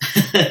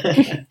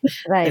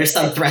 Right. There's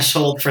some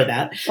threshold for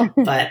that,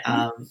 but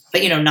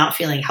not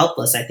feeling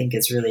helpless, I think,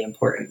 is really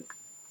important.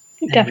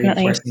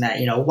 Definitely. reinforcing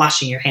that,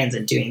 washing your hands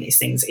and doing these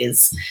things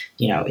is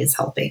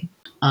helping.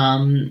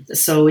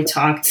 So we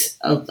talked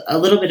a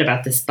little bit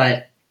about this,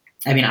 but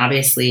I mean,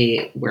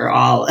 obviously we're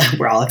all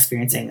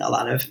experiencing a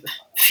lot of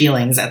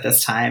feelings at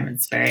this time.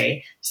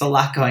 There's a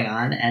lot going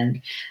on,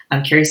 and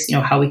I'm curious,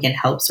 how we can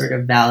help sort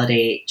of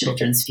validate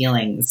children's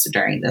feelings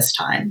during this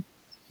time.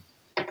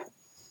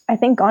 I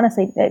think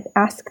honestly,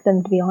 ask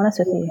them to be honest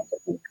with you,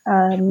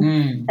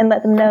 and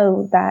let them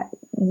know that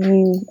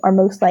you are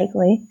most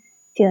likely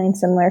feeling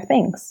similar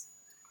things.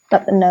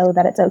 Let them know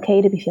that it's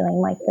okay to be feeling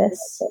like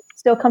this.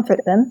 Still comfort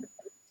them,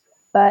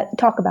 but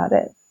talk about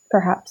it.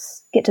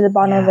 Perhaps get to the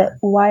bottom of it.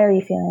 Why are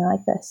you feeling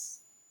like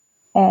this?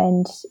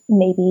 And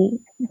maybe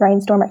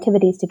brainstorm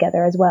activities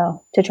together as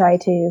well to try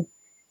to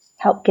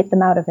help get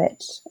them out of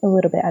it a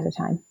little bit at a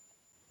time.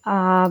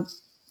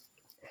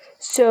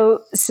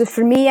 So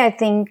for me, I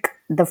think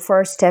the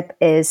first step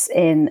is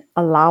in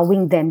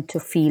allowing them to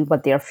feel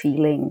what they're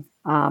feeling.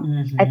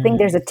 I think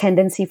there's a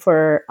tendency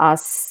for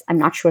us, I'm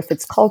not sure if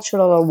it's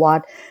cultural or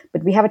what,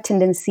 but we have a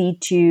tendency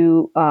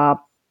to kind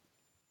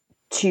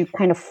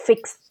of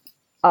fix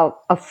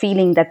a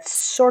feeling that's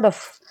sort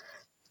of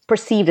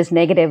perceived as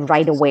negative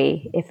right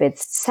away. If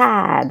it's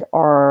sad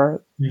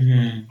or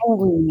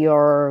angry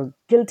or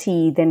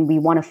guilty, then we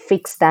want to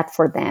fix that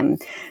for them.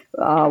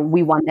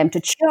 We want them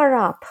to cheer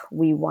up.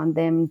 We want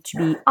them to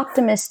be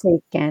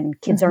optimistic, and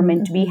kids are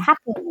meant to be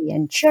happy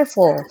and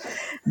cheerful.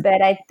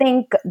 But I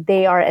think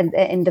they are, at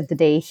the end of the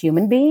day,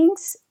 human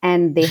beings,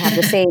 and they have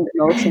the same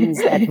emotions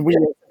that we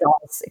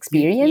adults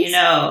experience.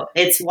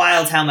 It's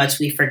wild how much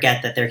we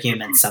forget that they're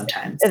humans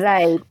sometimes.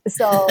 Right.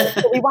 So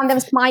we want them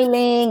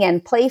smiling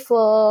and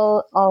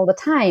playful all the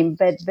time,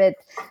 but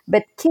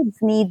kids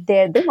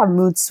they have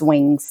mood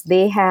swings.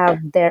 They have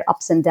their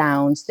ups and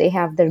downs. They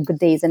have their good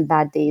days and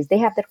bad days. They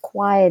have their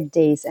quiet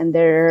days and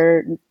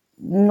their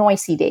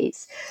noisy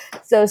days.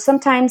 So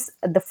sometimes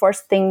the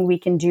first thing we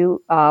can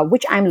do,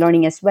 which I'm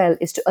learning as well,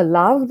 is to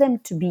allow them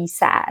to be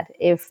sad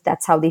if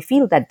that's how they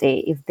feel that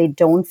day. If they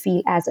don't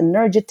feel as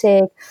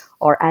energetic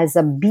or as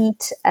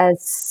upbeat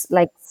as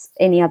like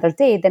any other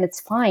day, then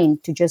it's fine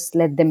to just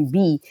let them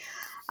be.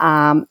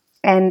 And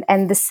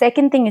the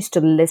second thing is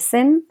to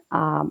listen,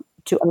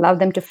 to allow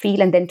them to feel,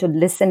 and then to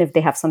listen if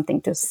they have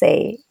something to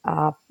say.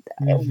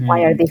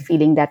 Why are they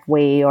feeling that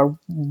way, or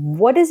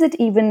what is it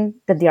even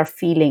that they are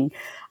feeling?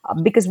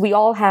 Because we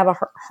all have a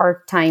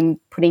hard time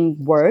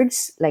putting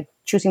words, like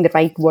choosing the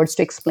right words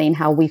to explain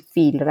how we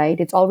feel, right?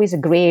 It's always a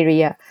gray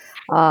area.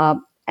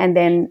 And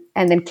then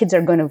kids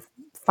are going to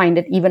find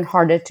it even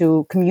harder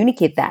to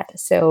communicate that.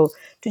 So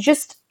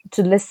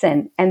to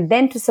listen and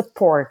then to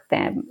support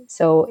them.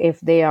 So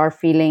if they are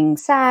feeling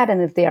sad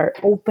and if they are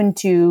open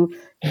to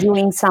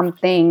doing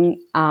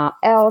something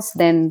else,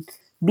 then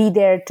be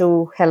there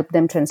to help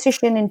them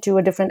transition into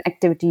a different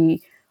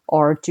activity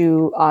or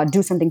to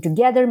do something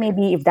together,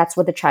 maybe if that's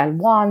what the child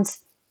wants.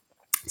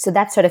 So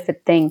that sort of a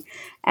thing.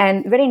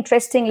 And very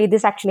interestingly,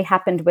 this actually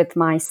happened with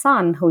my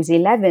son, who's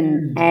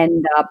 11.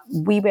 And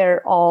we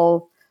were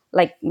all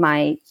like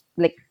my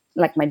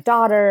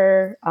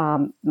daughter,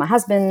 my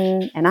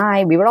husband and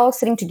I, we were all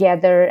sitting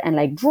together and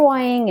like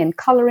drawing and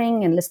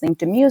coloring and listening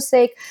to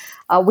music,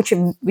 which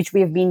we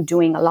have been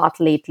doing a lot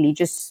lately,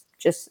 just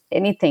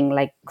anything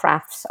like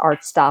crafts,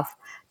 art stuff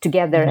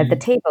together at the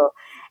table.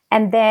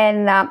 And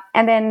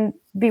then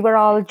we were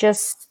all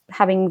just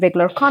having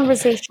regular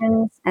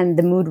conversations, and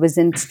the mood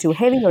wasn't too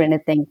heavy or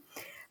anything.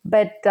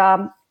 But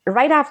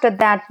right after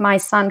that, my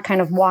son kind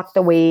of walked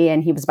away,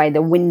 and he was by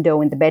the window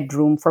in the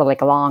bedroom for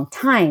like a long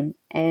time.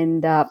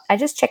 And I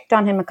just checked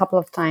on him a couple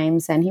of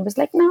times, and he was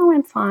like, "No,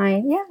 I'm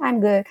fine. Yeah, I'm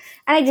good."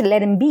 And I just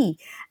let him be.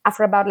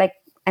 After about like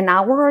an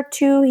hour or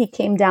two, he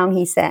came down,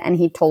 he said, and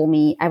he told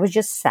me, "I was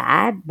just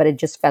sad, but it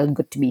just felt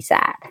good to be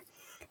sad."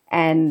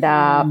 And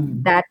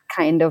that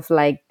kind of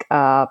like,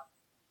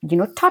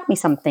 taught me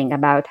something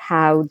about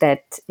how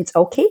that it's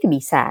okay to be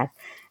sad.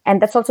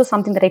 And that's also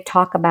something that I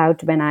talk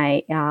about when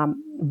I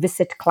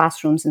visit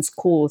classrooms and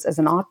schools as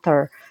an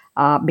author,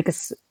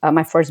 because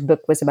my first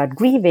book was about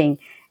grieving.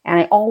 And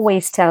I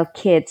always tell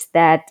kids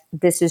that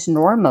this is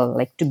normal.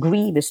 Like, to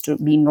grieve is to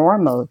be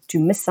normal. To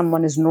miss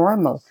someone is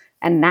normal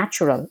and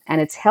natural.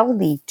 And it's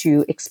healthy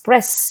to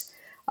express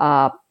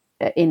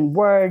in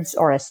words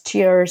or as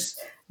tears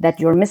that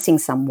you're missing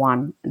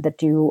someone,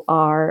 that you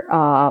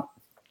are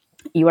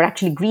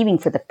actually grieving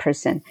for the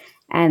person,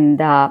 and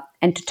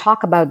to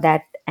talk about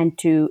that and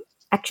to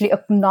actually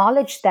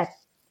acknowledge that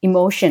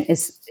emotion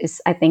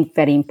is I think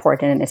very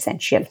important and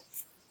essential.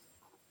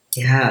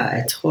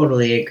 Yeah, I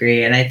totally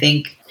agree. And I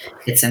think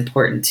it's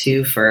important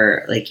too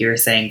for, like you were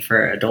saying,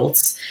 for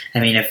adults.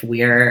 I mean, if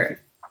we're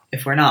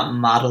not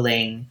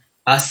modeling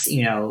us,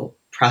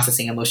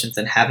 processing emotions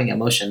and having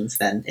emotions,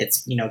 then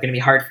it's, going to be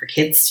hard for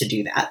kids to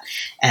do that.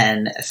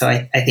 And so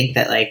I think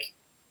that, like,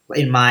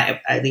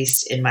 at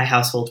least in my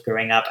household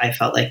growing up, I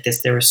felt like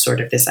there was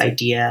sort of this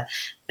idea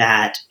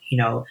that,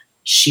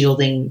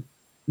 shielding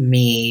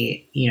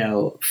me,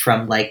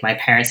 from like my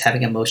parents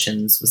having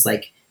emotions was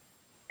like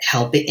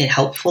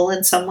helpful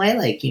in some way.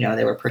 Like,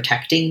 they were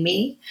protecting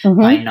me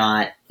by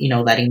not,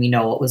 letting me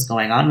know what was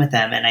going on with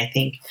them. And I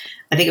think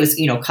it was,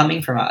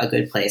 coming from a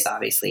good place,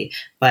 obviously,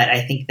 but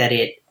I think that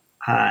it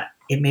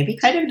made me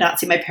kind of not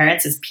see my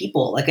parents as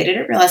people. Like, I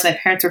didn't realize my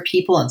parents were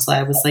people until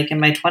I was like in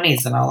my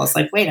 20s, and I was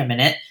like, wait a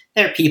minute,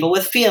 they're people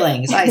with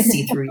feelings. I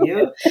see through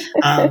you.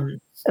 And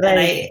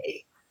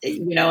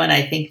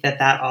I think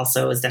that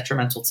also is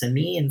detrimental to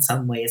me in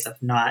some ways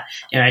of not,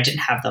 I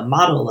didn't have the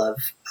model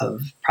of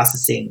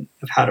processing,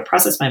 of how to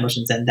process my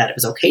emotions, and that it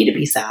was okay to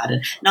be sad.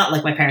 And not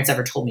like my parents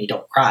ever told me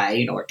don't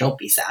cry, or don't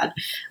be sad,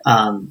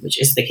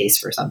 which is the case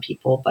for some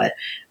people. But,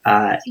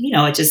 I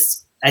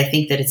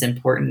think that it's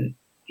important,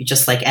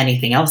 just like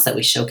anything else, that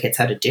we show kids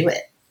how to do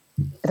it.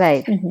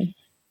 Right. Mm-hmm.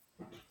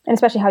 And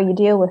especially how you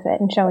deal with it,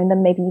 and showing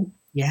them maybe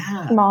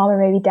mom or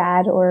maybe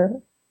dad,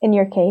 or in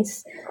your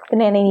case, the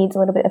nanny needs a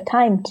little bit of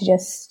time to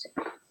just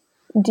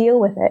deal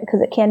with it, because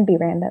it can be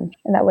random.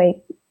 And that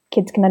way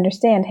kids can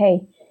understand,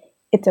 hey,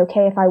 it's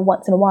okay if I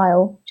once in a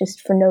while,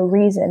 just for no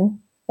reason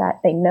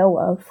that they know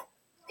of,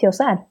 feel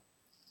sad.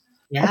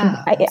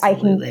 Yeah,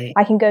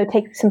 I can go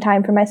take some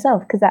time for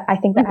myself, because I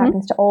think that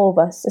happens to all of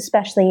us,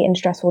 especially in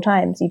stressful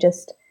times.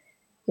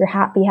 You're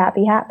happy,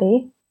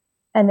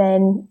 and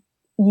then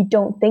you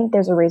don't think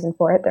there's a reason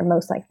for it. There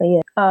most likely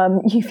is.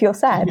 You feel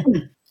sad.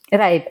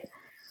 Right.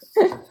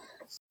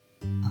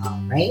 All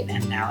right,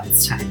 and now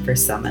it's time for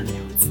some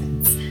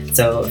announcements.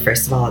 So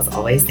first of all, as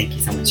always, thank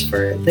you so much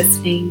for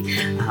listening.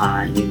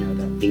 That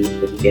we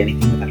wouldn't be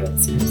anything without our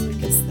listeners,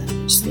 because that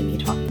would just be me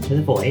talking to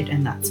the void,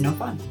 and that's no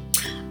fun.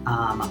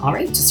 All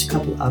right, just a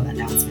couple of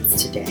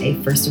announcements today.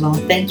 First of all,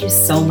 thank you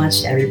so much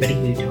to everybody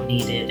who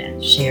donated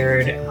and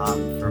shared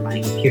for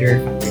my computer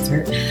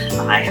fundraiser.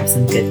 I have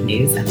some good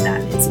news, and that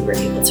is we were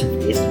able to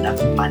raise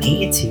enough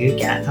money to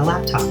get a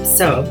laptop.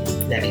 So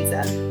that means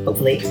that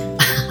hopefully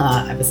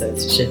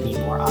episodes should be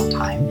more on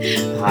time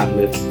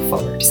moving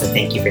forward. So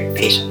thank you for your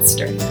patience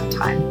during that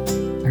time.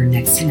 Our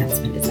next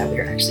announcement is that we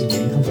are actually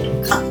doing a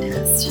little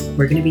contest.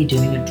 We're going to be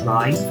doing a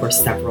drawing for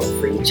several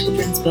free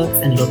children's books,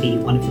 and it'll be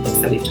one of the books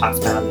that we've talked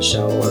about on the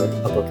show, or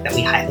a book that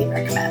we highly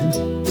recommend.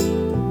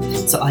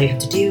 So all you have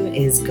to do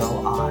is go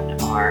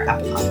on our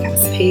Apple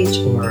Podcasts page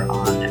or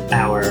on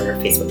our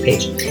Facebook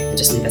page and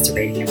just leave us a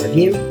rating and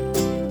review,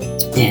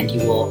 and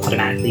you will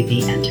automatically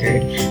be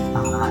entered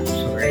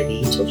for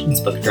the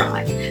children's book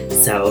drawing.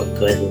 So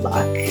good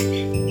luck,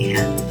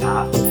 and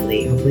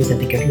hopefully there'll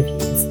be good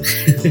reviews.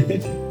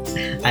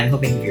 I'm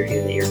hoping if you're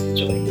here that you're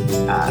enjoying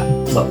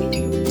what we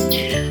do.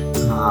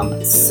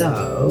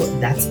 So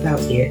that's about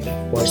it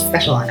for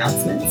special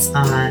announcements.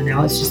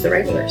 Now it's just the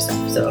regular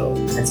stuff. So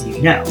as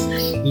you know,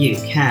 you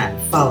can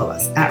follow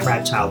us at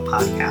Radchild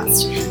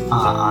Podcast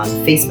on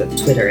Facebook,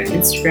 Twitter, and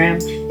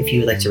Instagram. If you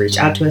would like to reach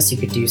out to us, you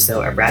could do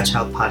so at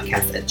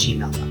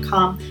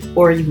radchildpodcast@gmail.com,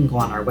 or you can go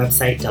on our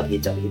website,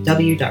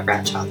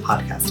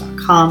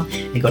 www.radchildpodcast.com,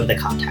 and go to the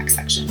contact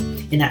section.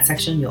 In that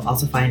section, you'll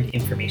also find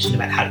information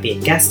about how to be a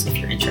guest if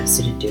you're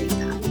interested in doing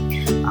that.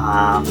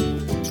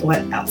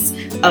 What else?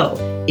 Oh,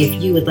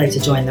 if you would like to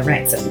join the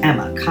ranks of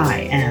Emma,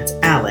 Kai, and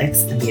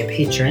Alex and be a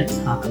patron,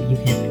 you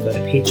can go to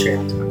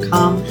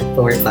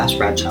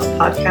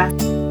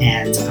patreon.com/RadchildPodcast.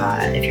 And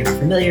if you're not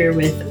familiar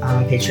with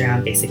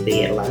Patreon,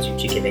 basically it allows you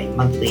to give a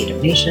monthly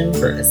donation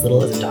for as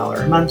little as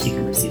 $1 a month. You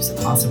can receive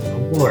some awesome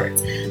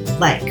rewards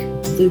like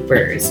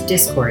bloopers,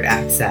 Discord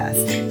access,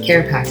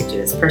 care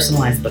packages,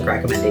 personalized book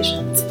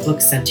recommendations,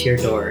 books sent to your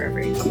door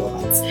every couple of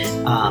months.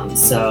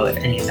 So if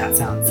any of that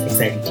sounds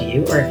exciting to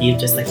you, or if you'd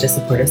just like to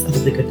support us out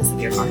of the goodness of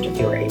your heart, if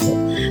you are able,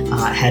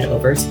 head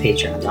over to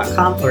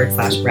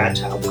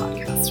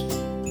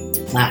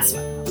patreon.com/RadchildPodcast. Last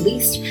but not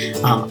least,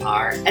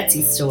 our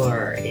Etsy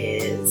store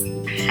is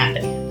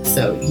happening.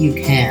 So you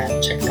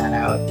can check that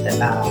out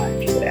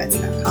if you go to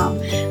Etsy.com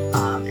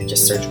and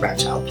just search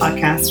Radchild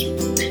Podcast.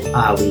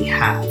 We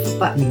have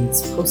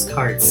buttons,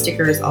 postcards,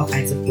 stickers, all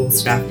kinds of cool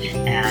stuff.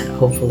 And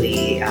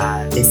hopefully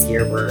this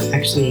year we're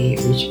actually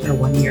reaching our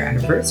 1-year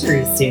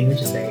anniversary soon,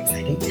 which is very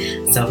exciting.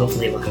 So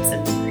hopefully we'll have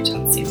some new merch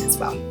on soon as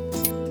well.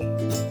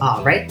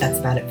 All right, that's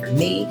about it for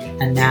me.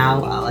 And now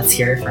let's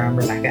hear from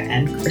Rebecca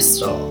and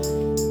Crystal.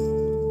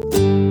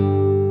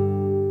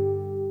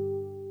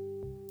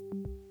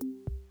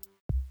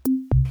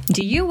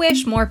 Do you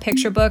wish more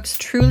picture books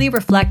truly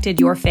reflected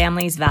your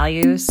family's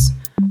values?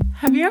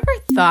 Have you ever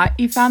thought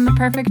you found the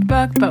perfect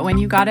book, but when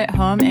you got it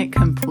home, it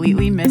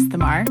completely missed the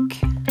mark?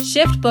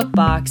 Shift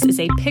Bookbox is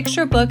a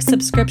picture book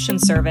subscription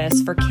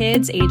service for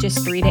kids ages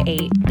 3 to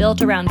 8,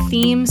 built around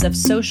themes of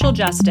social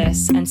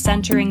justice and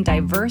centering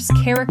diverse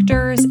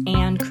characters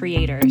and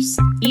creators.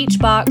 Each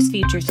box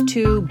features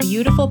 2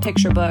 beautiful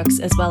picture books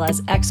as well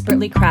as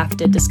expertly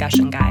crafted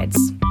discussion guides.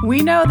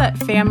 We know that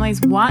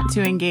families want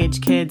to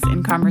engage kids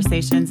in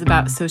conversations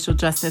about social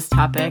justice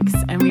topics,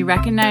 and we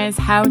recognize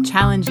how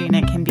challenging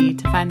it can be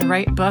to find the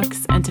right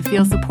books and to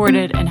feel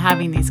supported in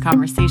having these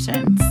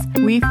conversations.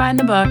 We find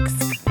the books,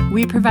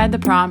 we provide the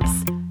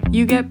prompts,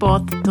 you get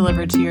both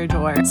delivered to your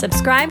door.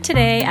 Subscribe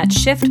today at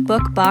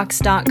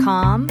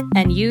shiftbookbox.com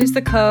and use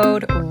the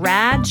code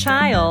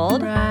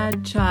RADCHILD.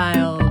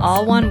 RADCHILD.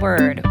 All one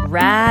word,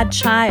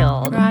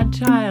 RADCHILD.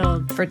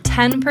 RADCHILD. For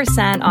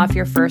 10% off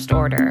your first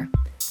order.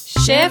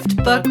 Shift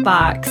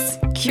Bookbox.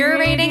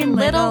 Curating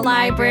little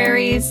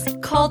libraries,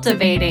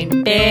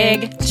 cultivating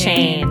big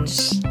change.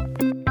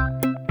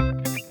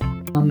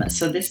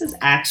 So this is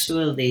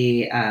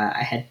actually,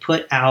 I had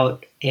put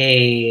out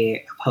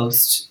a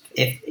post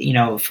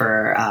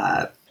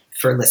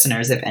for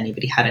listeners, if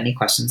anybody had any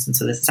questions. And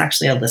so this is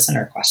actually a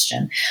listener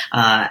question.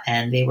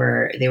 And they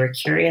were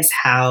curious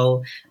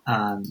how,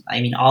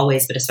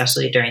 always, but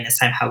especially during this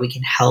time, how we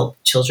can help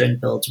children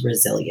build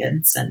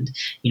resilience, and,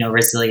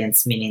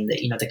 resilience meaning that,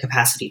 the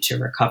capacity to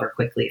recover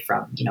quickly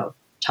from,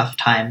 tough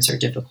times or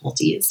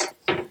difficulties.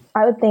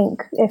 I would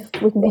think if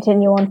we can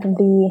continue on from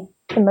the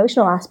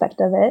emotional aspect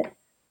of it,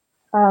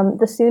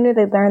 the sooner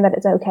they learn that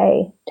it's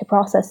okay to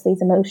process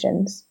these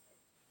emotions,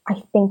 I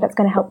think that's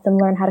going to help them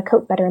learn how to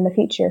cope better in the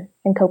future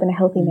and cope in a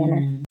healthy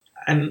manner.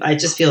 I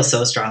just feel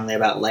so strongly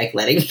about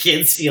letting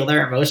kids feel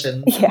their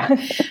emotions. Yeah.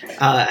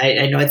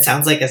 I know it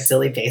sounds like a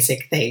silly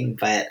basic thing,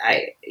 but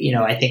I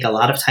think a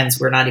lot of times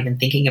we're not even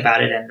thinking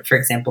about it. And for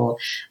example,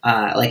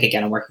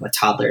 again, I'm working with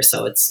toddlers,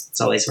 so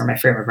it's always where my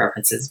frame of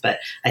reference is. But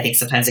I think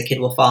sometimes a kid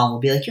will fall and will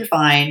be like, "You're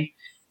fine,"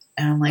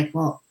 and I'm like,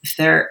 "Well, if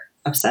they're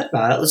upset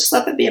about it, let's just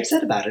let them be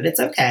upset about it. It's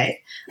okay."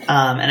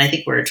 And I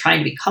think we're trying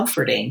to be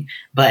comforting,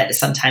 but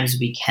sometimes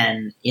we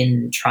can,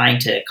 in trying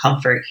to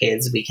comfort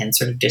kids, we can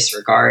sort of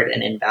disregard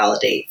and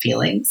invalidate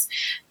feelings.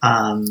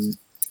 And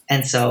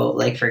so,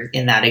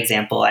 in that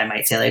example, I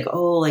might say that,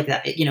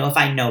 if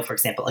I know, for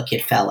example, a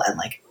kid fell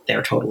and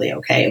they're totally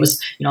okay, it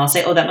was, I'll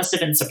say, "Oh, that must have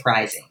been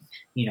surprising.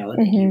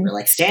 That you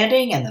were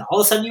standing and then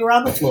all of a sudden you were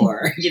on the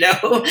floor,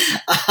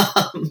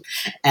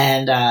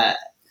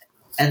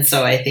 And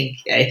so I think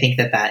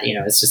that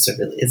is just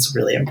it's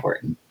really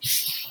important.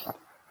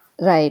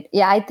 Right.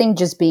 Yeah, I think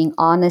just being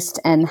honest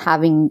and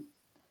having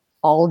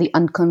all the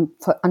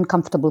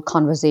uncomfortable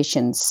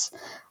conversations.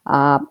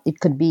 It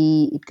could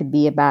be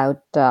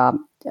about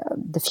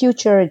the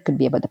future. It could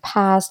be about the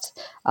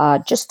past.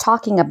 Just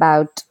talking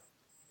about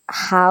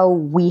how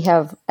we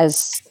have,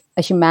 as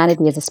a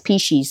humanity, as a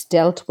species,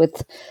 dealt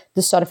with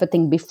this sort of a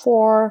thing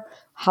before.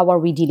 How are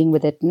we dealing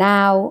with it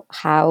now?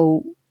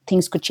 How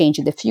things could change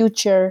in the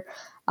future.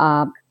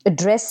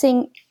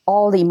 Addressing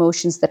all the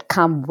emotions that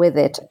come with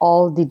it,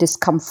 all the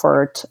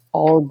discomfort,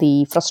 all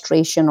the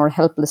frustration or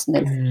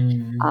helplessness.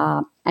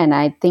 And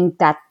I think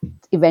that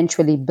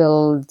eventually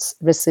builds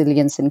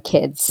resilience in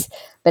kids.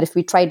 But if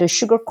we try to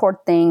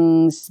sugarcoat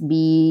things,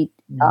 be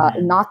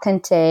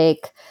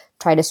inauthentic,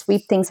 try to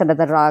sweep things under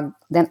the rug,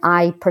 then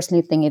I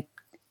personally think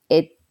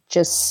it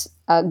just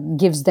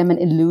gives them an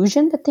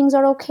illusion that things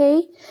are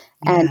okay,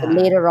 and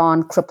later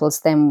on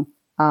cripples them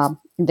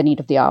in the need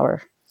of the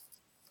hour.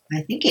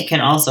 I think it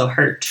can also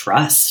hurt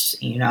trust,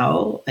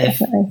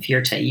 if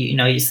you're,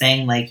 you're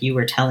saying you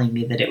were telling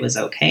me that it was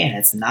okay and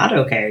it's not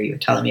okay, or you were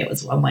telling me it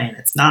was one way and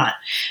it's not.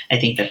 I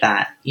think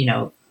that,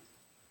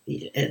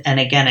 and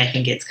again, I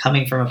think it's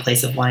coming from a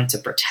place of wanting to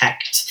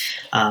protect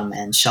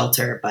and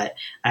shelter. But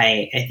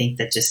I think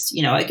that just,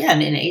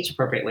 again, in age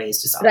appropriate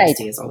ways, just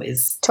honesty is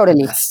always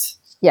totally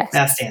the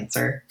best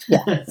answer.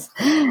 Yes.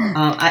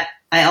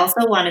 I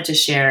also wanted to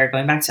share,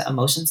 going back to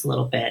emotions a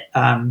little bit,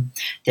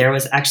 there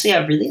was actually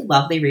a really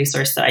lovely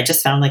resource that I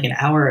just found an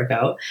hour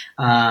ago.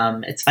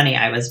 It's funny,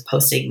 I was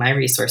posting my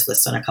resource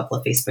list on a couple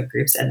of Facebook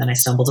groups, and then I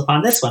stumbled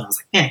upon this one. I was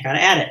like, man, I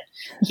gotta add it.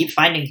 Keep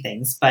finding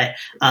things. But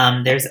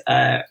there's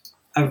a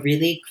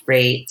really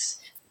great,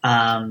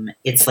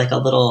 it's a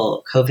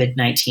little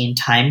COVID-19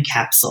 time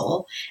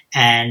capsule.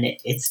 And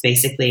it's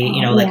basically,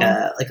 like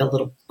a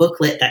little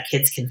booklet that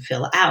kids can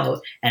fill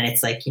out. And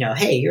it's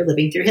hey, you're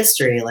living through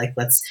history.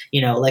 Let's,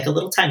 like a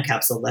little time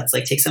capsule. Let's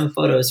take some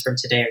photos from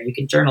today, or you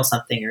can journal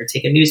something or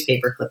take a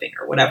newspaper clipping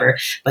or whatever.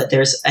 But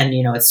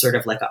it's sort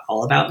of an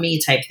all about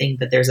me type thing.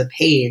 But there's a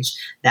page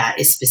that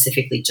is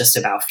specifically just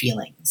about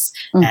feelings.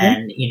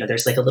 And,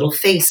 there's a little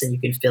face and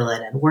you can fill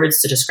in, and words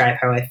to describe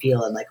how I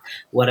feel. And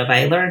what have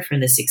I learned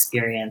from this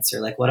experience?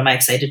 Or what am I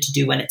excited to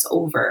do when it's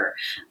over?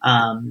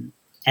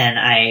 And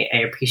I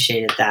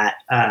appreciated that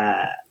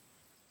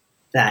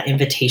that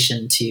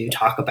invitation to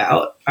talk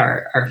about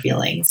our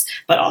feelings,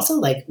 but also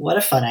what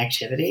a fun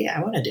activity.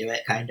 I want to do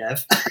it, kind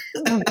of.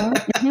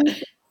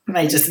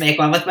 Might just make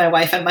one with my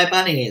wife and my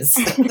bunnies.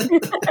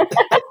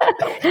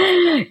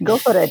 Go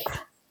for it.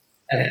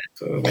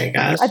 Oh my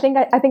gosh. I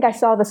think I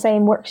saw the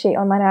same worksheet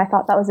online, and I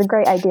thought that was a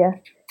great idea.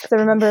 Because I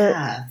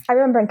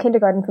remember in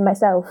kindergarten for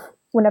myself,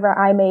 whenever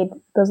I made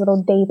those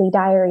little daily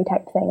diary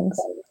type things,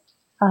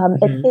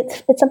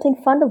 it's something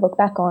fun to look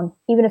back on,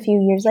 even a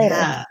few years later.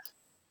 Yeah.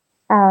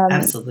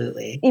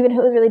 Absolutely. Even if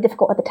it was really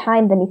difficult at the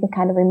time, then you can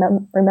kind of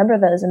remember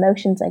those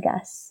emotions, I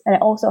guess. And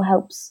it also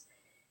helps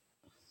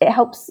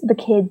the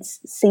kids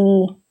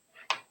see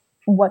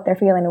what they're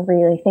feeling and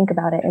really think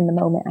about it in the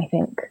moment, I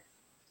think.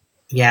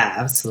 Yeah,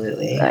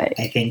 absolutely. Right.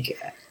 I think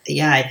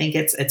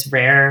it's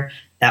rare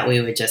that we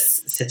would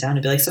just sit down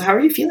and be like, so how are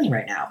you feeling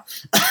right now?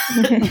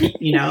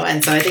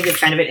 And so I think it's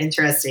kind of an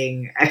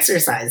interesting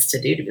exercise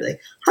to do, to be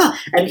like, huh.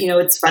 And,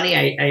 it's funny.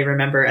 I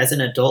remember as an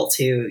adult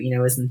who,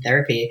 was in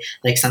therapy,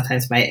 like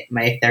sometimes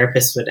my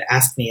therapist would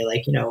ask me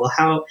like, well,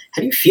 how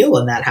do you feel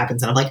when that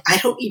happens? And I'm like, I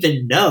don't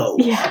even know.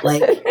 Yeah.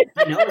 Like,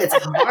 it's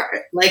hard.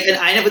 Like, and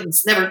I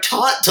was never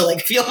taught to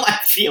like feel my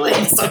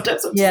feelings.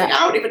 Sometimes I'm just like,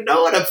 I don't even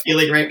know what I'm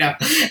feeling right now.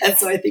 And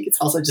so I think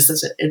it's also just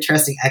such an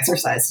interesting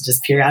exercise to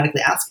just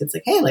periodically ask. It's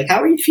like, hey, like,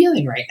 how are you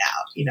feeling right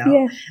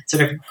now?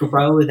 Sort of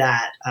grow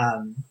that,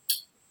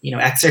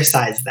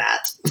 exercise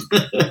that.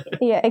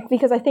 Yeah,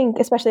 because I think,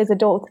 especially as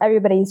adults,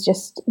 everybody's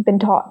just been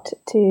taught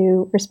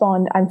to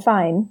respond, I'm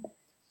fine,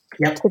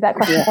 to that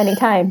question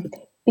anytime.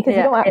 Because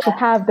you don't actually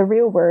have the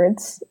real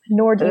words,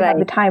 nor do you have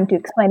the time to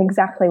explain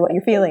exactly what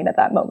you're feeling at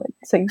that moment.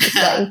 So you just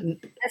say,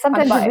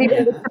 sometimes it's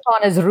even looked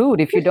upon as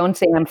rude if you don't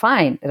say I'm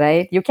fine,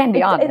 right? You can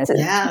be honest.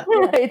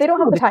 They don't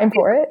have the time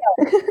for it.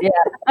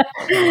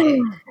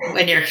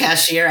 When your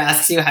cashier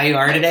asks you how you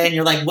are today, and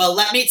you're like, well,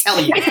 let me tell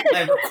you,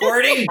 my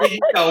recording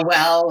didn't go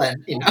well,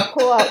 and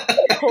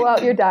pull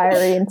out your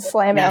diary and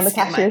slam it on the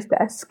cashier's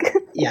desk.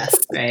 Yes,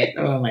 right.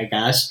 Oh my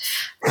gosh.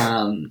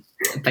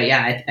 But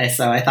yeah,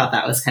 so I thought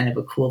that was kind of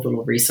a cool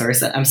little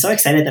resource. I'm so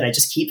excited that I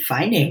just keep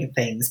finding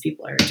things.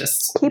 People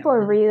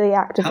are really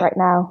active right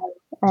now.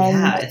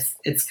 And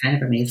it's kind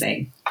of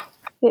amazing.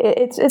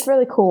 It's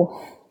really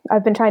cool.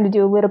 I've been trying to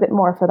do a little bit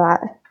more for that,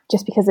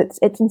 just because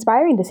it's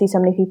inspiring to see so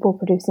many people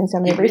producing so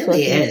many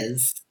resources. It really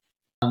is.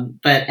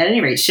 But at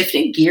any rate,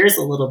 shifting gears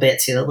a little bit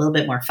to a little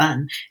bit more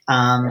fun.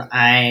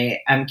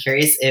 I'm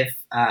curious if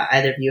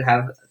either of you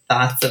have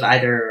thoughts of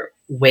either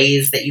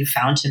ways that you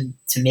found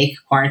to make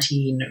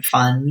quarantine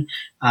fun,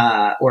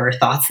 or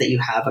thoughts that you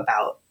have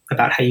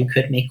about how you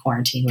could make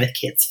quarantine with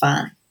kids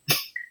fun.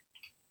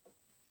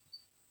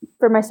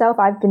 For myself,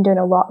 I've been doing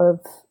a lot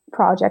of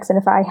projects,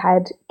 and if I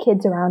had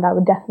kids around, I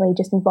would definitely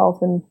just involve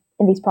them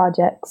in these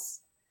projects.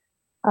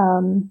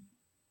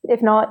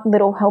 If not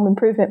little home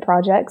improvement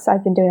projects,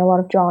 I've been doing a lot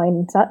of drawing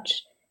and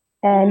such,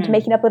 and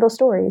making up little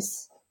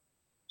stories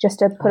just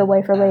to put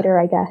away for later,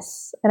 I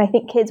guess. And I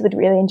think kids would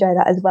really enjoy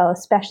that as well,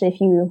 especially if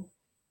you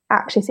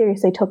actually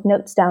seriously took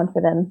notes down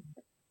for them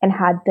and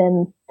had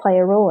them play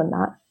a role in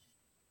that.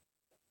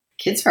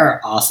 Kids are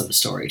awesome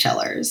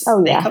storytellers.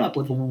 Oh, yeah. They come up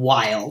with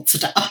wild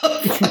stuff.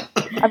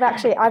 I've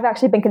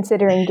actually been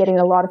considering getting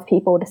a lot of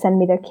people to send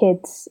me their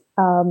kids'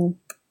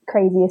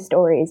 craziest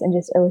stories and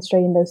just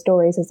illustrating those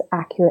stories as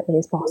accurately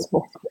as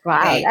possible.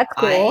 Wow, that's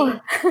cool.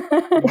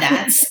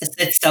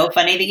 It's so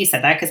funny that you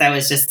said that, because I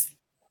was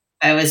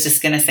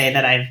just going to say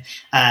that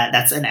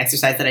that's an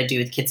exercise that I do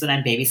with kids when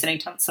I'm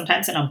babysitting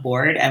sometimes, and I'm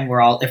bored and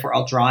if we're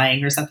all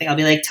drawing or something, I'll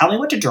be like, tell me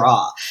what to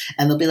draw.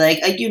 And they'll be like,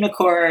 a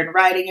unicorn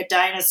riding a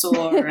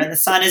dinosaur and the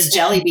sun is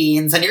jelly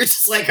beans. And you're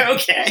just like,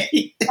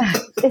 okay.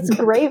 It's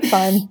great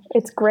fun.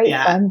 It's great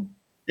fun.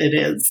 It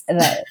is.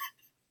 And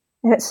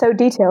it's so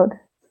detailed.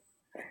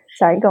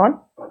 Sorry, go on.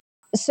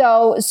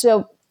 So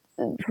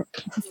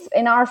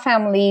in our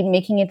family,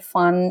 making it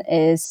fun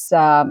is,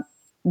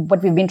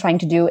 what we've been trying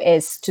to do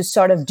is to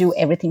sort of do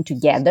everything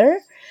together.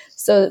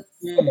 So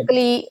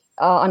typically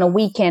on a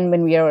weekend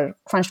when we are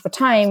crunched for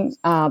time,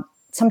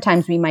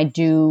 sometimes we might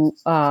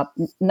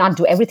not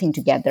do everything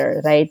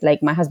together, right?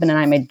 Like my husband and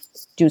I might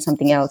do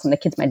something else and the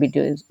kids might be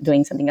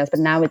doing something else.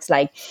 But now it's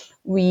like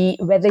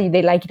whether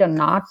they like it or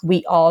not,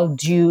 we all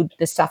do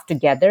the stuff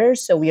together.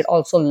 So we are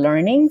also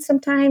learning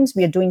sometimes.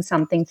 We are doing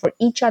something for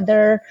each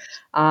other.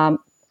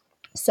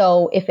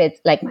 So if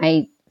it's like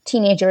my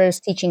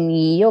teenagers teaching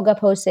me yoga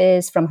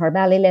poses from her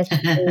ballet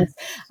lessons.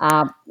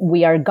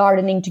 We are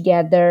gardening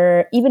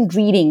together, even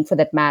reading for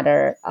that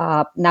matter.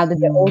 Now that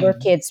they're older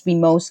kids, we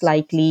most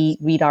likely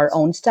read our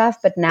own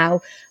stuff. But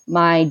now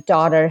my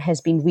daughter has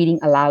been reading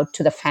aloud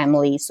to the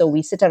family. So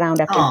we sit around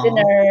after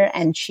dinner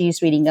and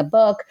she's reading a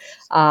book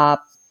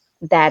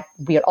that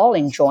we are all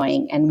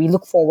enjoying. And we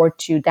look forward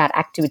to that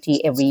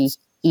activity every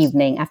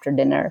evening after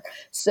dinner.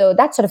 So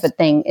that sort of a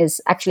thing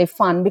is actually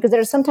fun, because there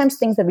are sometimes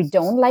things that we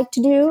don't like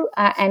to do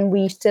and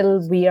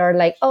we are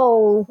like,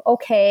 oh,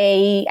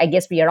 okay, I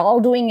guess we are all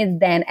doing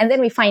it then. And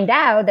then we find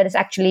out that it's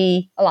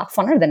actually a lot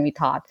funner than we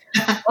thought.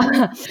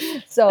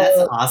 So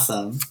that's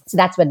awesome. So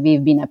that's what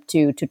we've been up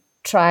to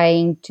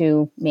trying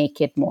to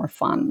make it more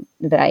fun,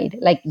 right?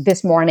 Like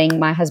this morning,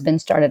 my husband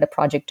started a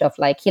project of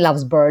he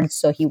loves birds.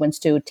 So he wants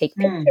to take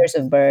pictures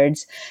of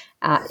birds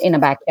in a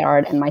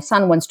backyard. And my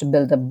son wants to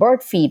build a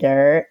bird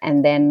feeder.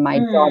 And then my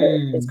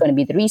daughter is going to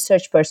be the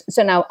research person.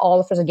 So now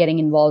all of us are getting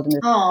involved in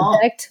this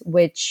project,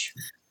 which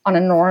on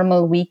a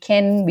normal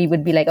weekend, we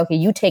would be like, okay,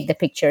 you take the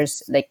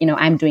pictures.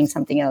 I'm doing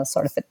something else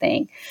sort of a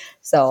thing.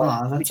 So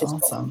that's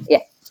awesome. Cool. Yeah.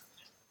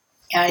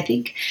 Yeah, I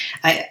think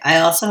I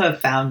also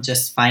have found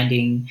just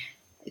finding,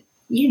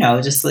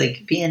 just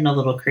being a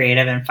little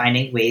creative and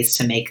finding ways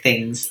to make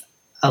things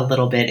a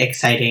little bit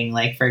exciting.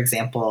 Like, for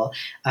example,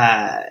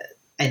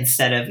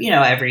 instead of,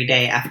 every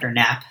day after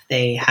nap,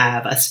 they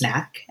have a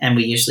snack, and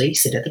we usually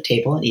sit at the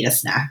table and eat a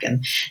snack,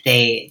 and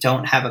they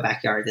don't have a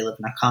backyard. They live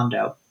in a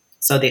condo.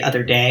 So the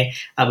other day,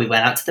 we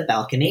went out to the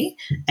balcony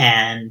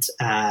and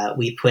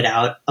we put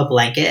out a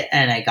blanket,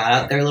 and I got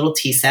out their little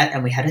tea set,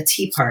 and we had a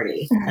tea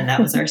party, and that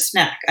was our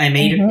snack. I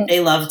made.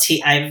 They love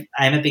tea. I'm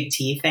a big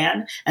tea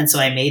fan, and so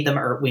I made them.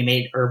 We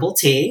made herbal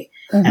tea.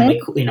 And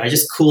we, I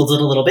just cooled it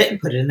a little bit and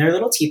put it in their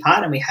little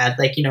teapot, and we had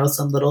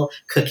some little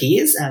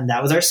cookies, and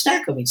that was our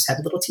snack. And we just had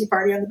a little tea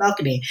party on the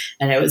balcony,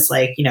 and it was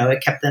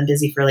it kept them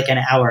busy for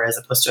an hour as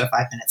opposed to a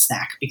 5-minute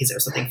snack, because it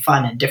was something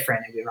fun and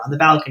different. And we were on the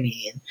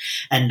balcony,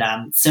 and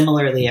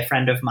similarly, a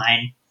friend of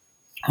mine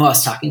who I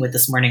was talking with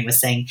this morning was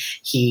saying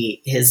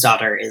his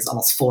daughter is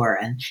almost 4,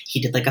 and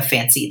he did they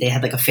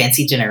had a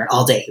fancy dinner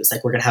all day. He was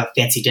like, we're going to have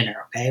a fancy dinner.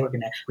 Okay. We're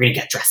going to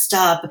get dressed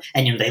up,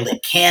 and, they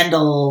lit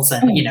candles,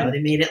 and, they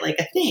made it like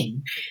a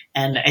thing.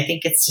 And I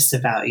think it's just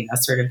about,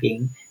 sort of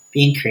being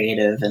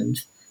creative, and,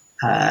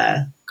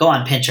 go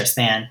on Pinterest,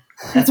 man.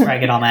 That's where I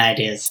get all my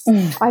ideas.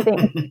 I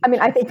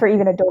think for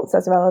even adults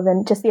that's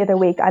relevant. Just the other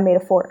week, I made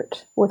a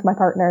fort with my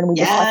partner, and we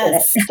just did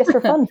it just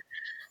for fun.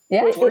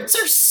 Yeah, forts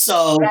are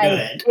so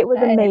good. It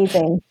was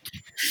amazing.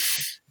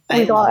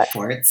 I love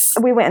forts.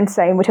 We went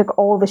insane. We took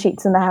all the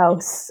sheets in the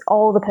house,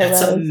 all the pillows.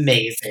 That's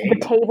amazing.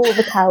 The table,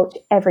 the couch,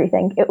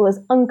 everything. It was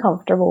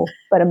uncomfortable,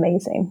 but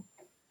amazing.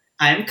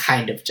 I'm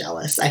kind of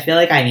jealous. I feel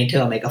like I need to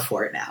go make a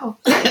fort now.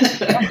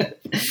 But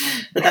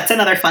that's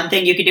another fun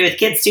thing you can do with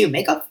kids too.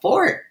 Make a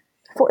fort.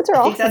 Forts are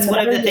awesome. I think that's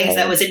one of the things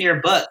that was in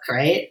your book,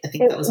 right? I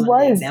think that was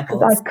one of the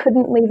examples. I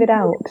couldn't leave it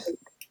out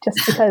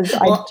just because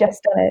I'd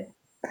just done it.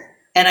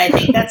 And I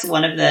think that's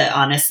one of the,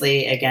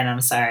 honestly, again,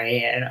 I'm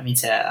sorry, I don't mean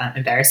to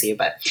embarrass you,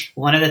 but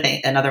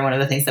another one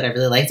of the things that I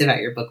really liked about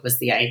your book was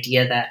the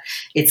idea that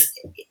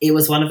it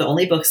was one of the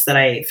only books that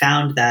I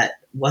found that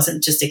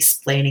wasn't just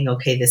explaining,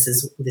 okay, this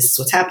is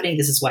what's happening,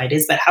 this is why it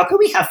is, but how can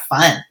we have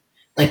fun?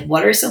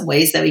 What are some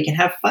ways that we can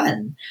have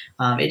fun?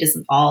 It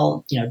isn't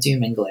all,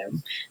 doom and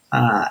gloom.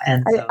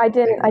 And so, I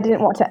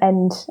didn't want to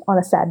end on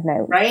a sad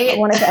note. Right? I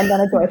wanted to end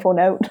on a joyful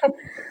note.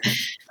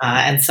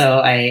 And so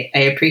I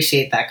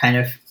appreciate that kind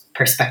of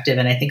perspective,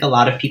 and I think a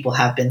lot of people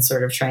have been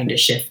sort of trying to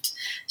shift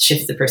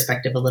the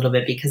perspective a little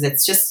bit, because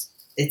it's just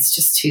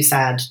too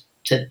sad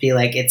to be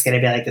like, it's going to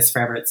be like this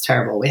forever. It's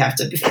terrible. We have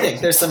to think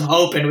there's some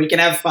hope, and we can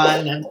have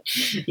fun, and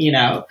if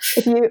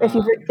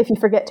you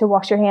forget to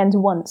wash your hands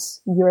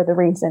once, you're the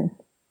reason.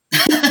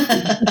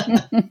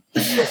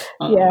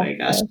 My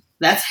gosh,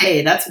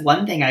 that's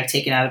one thing I've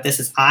taken out of this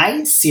is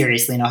I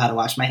seriously know how to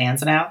wash my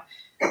hands now.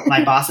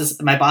 My boss is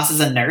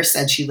a nurse,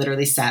 and she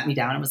literally sat me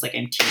down and was like,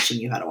 I'm teaching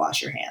you how to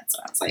wash your hands.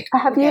 And I was like,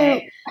 have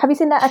you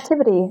seen that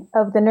activity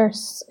of the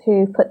nurse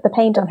who put the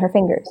paint on her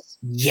fingers?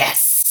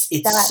 Yes.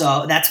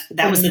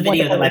 That was the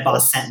video that my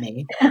boss sent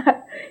me.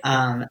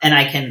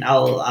 And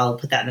I'll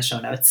put that in the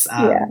show notes.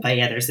 But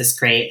yeah, there's this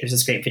great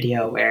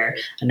video where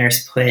a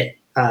nurse they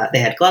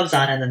had gloves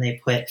on, and then they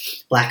put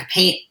black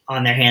paint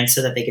on their hands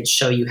so that they could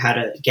show you how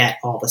to get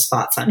all the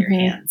spots on your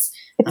hands.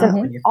 It's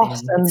an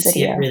awesome video.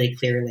 See it really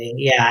clearly.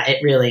 Yeah,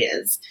 it really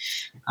is.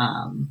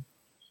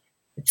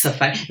 It's so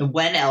fun.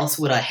 When else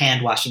would a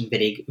hand washing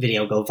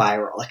video go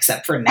viral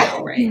except for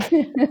now, right?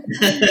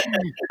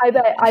 I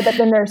bet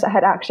the nurse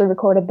had actually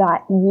recorded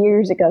that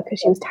years ago because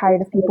she was tired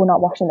of people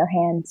not washing their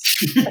hands.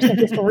 Or she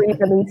just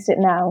re-released it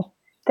now,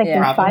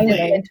 thinking finally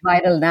it's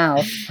viral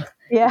now.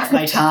 Yeah, it's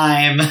my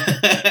time.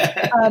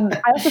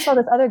 I also saw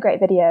this other great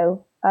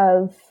video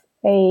of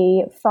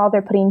a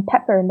father putting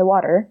pepper in the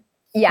water.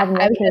 Yeah, I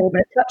was going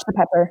to touch the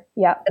pepper.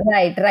 Yeah,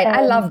 right.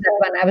 I love that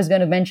one. I was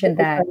going to mention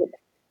that.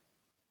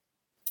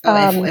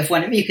 If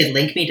one of you could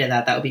link me to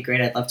that would be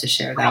great. I'd love to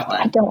share that one.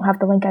 I don't have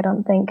the link, I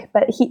don't think.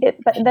 But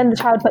then the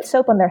child put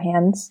soap on their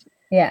hands.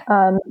 Yeah.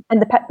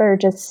 And the pepper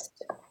just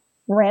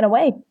ran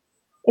away.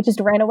 It just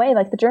ran away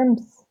like the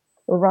germs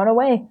run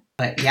away.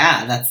 But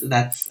yeah,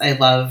 that's I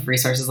love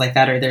resources like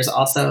that. Or there's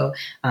also,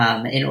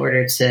 in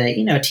order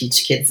to,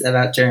 teach kids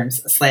about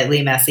germs,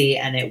 slightly messy,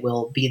 and it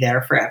will be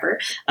there forever.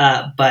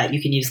 But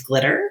you can use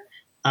glitter.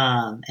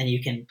 And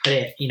you can put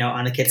it,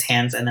 on a kid's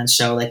hands, and then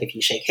show, if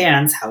you shake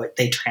hands, how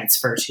they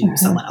transfer to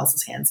someone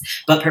else's hands.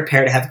 But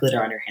prepare to have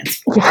glitter on your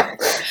hands.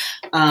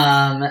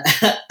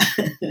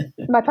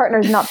 My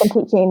partner's not been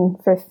teaching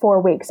for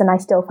 4 weeks, and I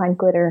still find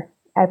glitter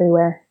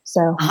everywhere.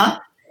 So,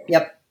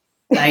 Yep.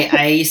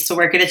 I used to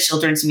work at a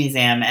children's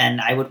museum,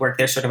 and I would work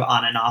there sort of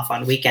on and off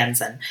on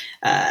weekends, and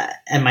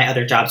my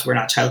other jobs were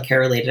not childcare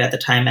related at the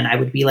time. And I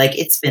would be like,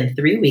 it's been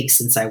 3 weeks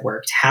since I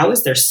worked. How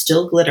is there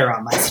still glitter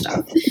on my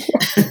stuff?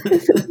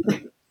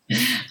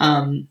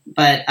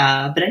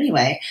 But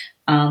anyway,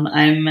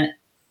 I'm,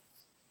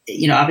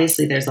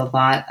 obviously there's a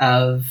lot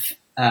of,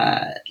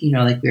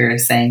 like we were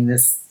saying,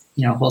 this,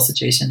 whole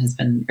situation has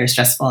been very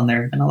stressful, and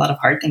there have been a lot of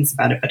hard things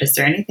about it. But is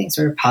there anything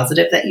sort of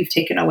positive that you've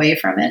taken away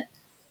from it?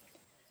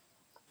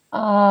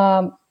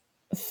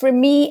 For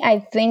me, I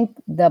think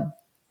the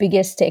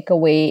biggest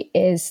takeaway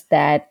is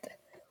that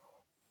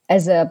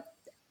as a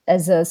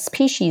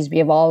species, we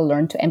have all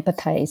learned to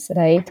empathize,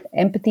 right?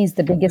 Empathy is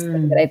the biggest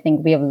thing that I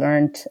think we have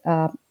learned.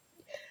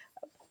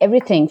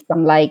 Everything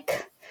from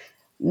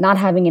not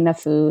having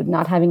enough food,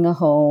 not having a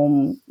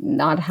home,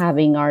 not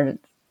having our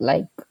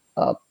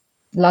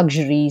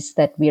luxuries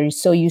that we are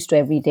so used to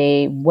every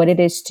day, what it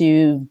is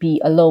to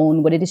be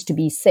alone, what it is to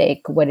be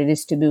sick, what it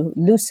is to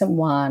lose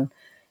someone,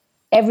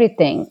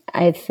 everything.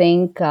 I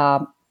think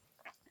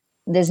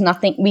there's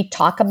nothing, we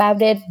talk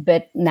about it,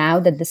 but now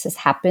that this has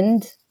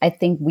happened, I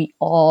think we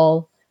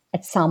all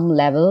at some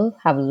level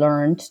have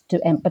learned to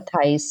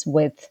empathize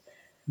with,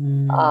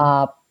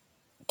 to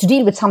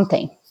deal with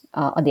something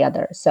or the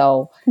other.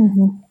 So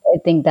I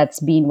think that's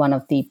been one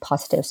of the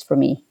positives for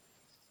me.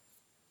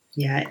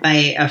 Yeah,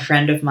 a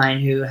friend of mine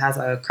who has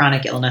a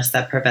chronic illness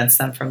that prevents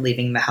them from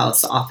leaving the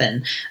house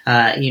often,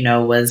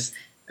 was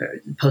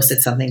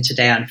posted something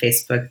today on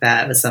Facebook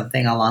that was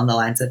something along the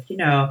lines of,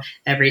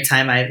 every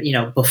time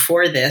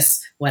before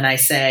this, when I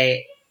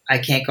say I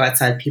can't go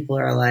outside, people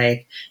are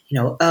like,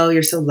 oh,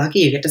 you're so lucky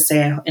you get to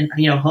stay home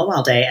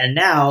all day. And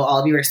now all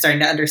of you are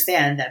starting to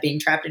understand that being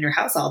trapped in your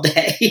house all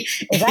day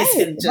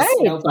isn't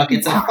just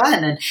buckets of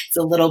fun. And it's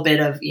a little bit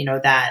of,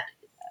 that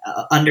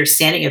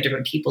understanding of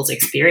different people's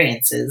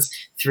experiences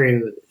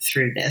through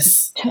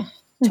this.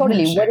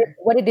 Totally. Sure.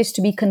 What it is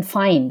to be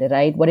confined,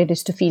 right? What it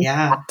is to feel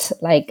trapped.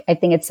 Like, I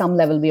think at some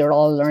level we are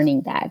all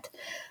learning that.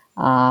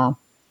 Right.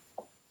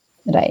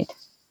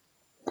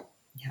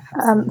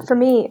 Yeah, for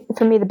me,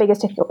 the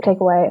biggest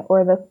takeaway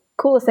or the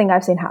coolest thing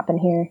I've seen happen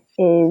here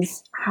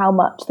is how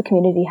much the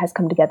community has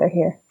come together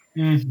here.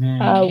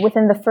 Mm-hmm.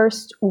 Within the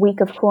first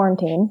week of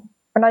quarantine,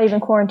 or not even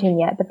quarantine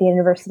yet, but the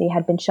university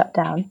had been shut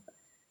down.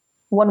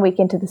 1 week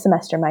into the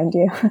semester, mind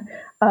you.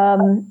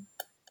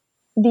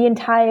 The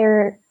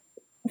entire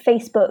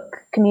Facebook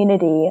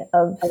community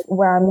of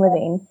where I'm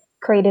living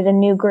created a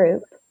new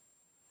group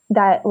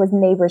that was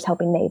neighbors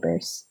helping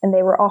neighbors. And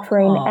they were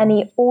offering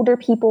any older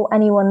people,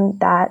 anyone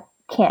that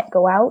can't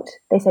go out.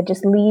 They said,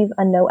 just leave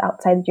a note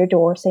outside your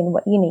door saying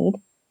what you need,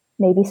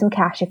 maybe some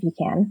cash if you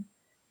can,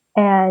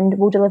 and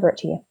we'll deliver it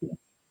to you.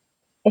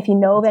 If you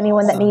know of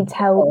anyone that needs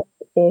help,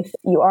 if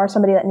you are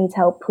somebody that needs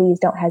help, please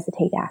don't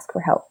hesitate to ask for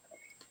help.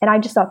 And I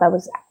just thought that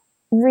was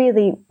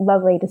really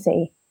lovely to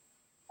see.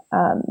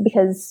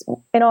 Because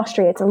in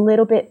Austria,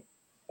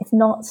 it's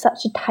not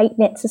such a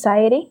tight-knit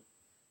society.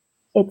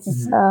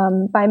 It's,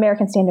 by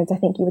American standards, I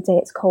think you would say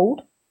it's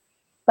cold.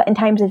 But in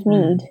times of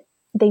need,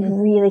 they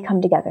really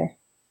come together.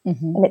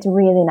 Mm-hmm. And it's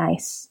really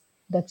nice.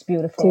 That's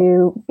beautiful.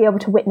 To be able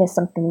to witness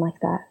something like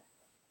that.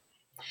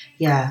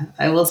 Yeah,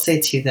 I will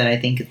say too that I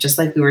think just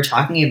like we were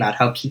talking about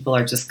how people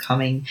are just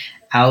coming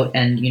out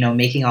and,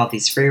 making all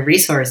these free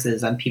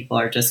resources, and people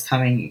are just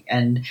coming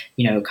and,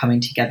 coming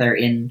together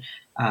in,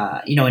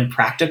 in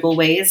practical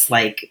ways,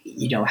 like,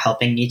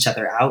 helping each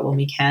other out when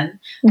we can,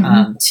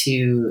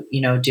 to,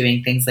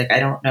 doing things like, I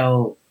don't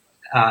know,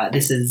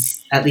 this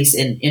is, at least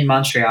in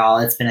Montreal,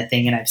 it's been a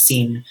thing, and I've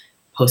seen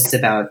posts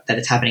about that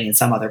it's happening in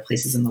some other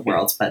places in the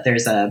world, but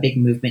there's a big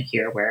movement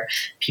here where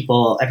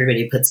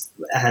everybody puts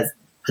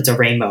a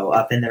rainbow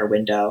up in their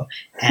window,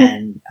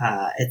 and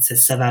it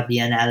says "Ça va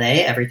bien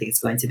aller," everything's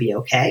going to be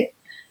okay.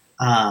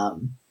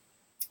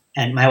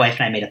 And my wife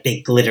and I made a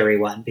big glittery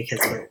one because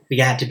we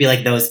had to be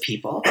like those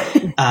people.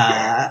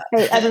 Hey,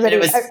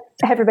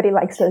 everybody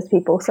likes those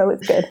people, so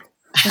it's good.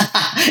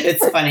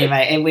 It's funny.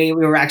 My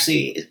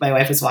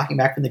wife was walking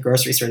back from the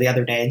grocery store the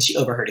other day, and she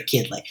overheard a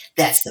kid like,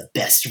 "That's the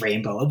best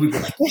rainbow," and we were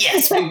like,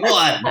 "Yes, we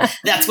won.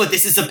 That's what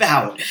this is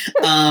about."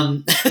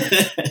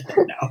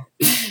 No,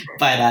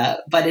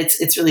 but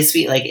it's really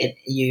sweet. Like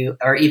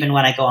or even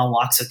when I go on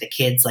walks with the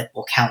kids, like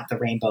we'll count the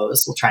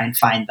rainbows, we'll try and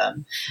find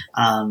them.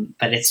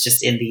 But it's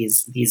just in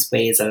these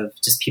ways of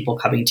just people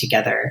coming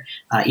together,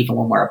 even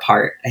when we're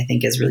apart, I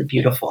think is really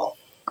beautiful.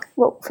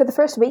 Well, for the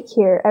first week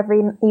here, every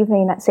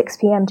evening at 6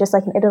 p.m., just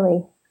like in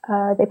Italy,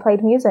 they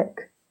played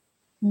music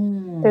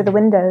through the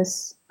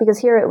windows. Because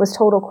here it was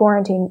total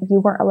quarantine. You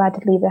weren't allowed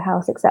to leave the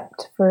house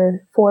except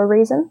for 4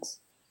 reasons.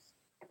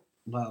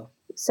 Wow.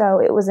 So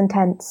it was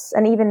intense.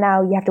 And even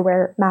now you have to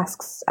wear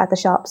masks at the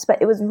shops.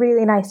 But it was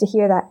really nice to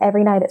hear that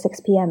every night at 6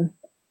 p.m.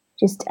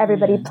 Just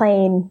everybody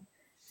playing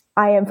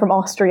I Am From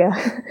Austria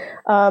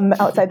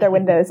outside their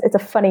windows. It's a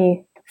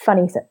funny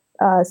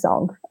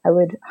song. I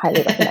would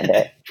highly recommend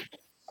it.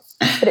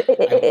 But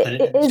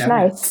it is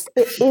nice.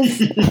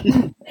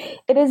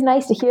 It is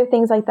nice to hear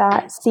things like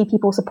that, see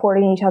people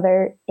supporting each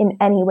other in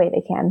any way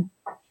they can.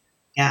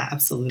 Yeah,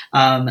 absolutely.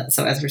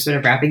 So as we're sort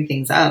of wrapping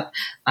things up,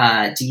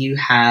 do you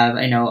have,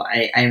 I know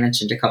I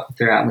mentioned a couple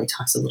throughout and we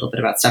talked a little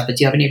bit about stuff, but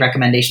do you have any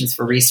recommendations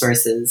for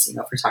resources, if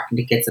we're talking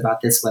to kids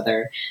about this,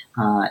 whether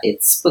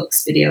it's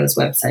books, videos,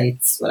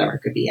 websites, whatever, it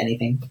could be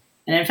anything.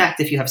 And in fact,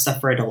 if you have stuff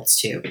for adults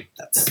too,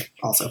 that's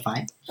also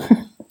fine.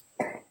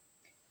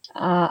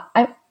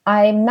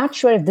 I'm not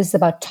sure if this is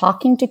about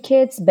talking to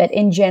kids, but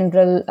in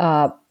general,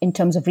 in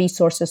terms of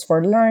resources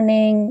for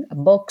learning,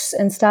 books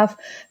and stuff,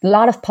 a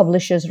lot of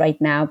publishers right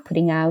now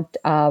putting out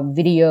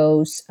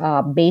videos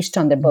based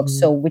on their books.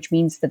 So which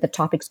means that the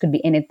topics could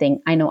be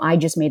anything. I know I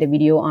just made a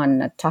video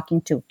on talking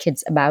to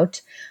kids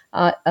about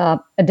a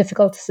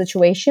difficult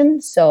situation.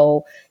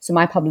 So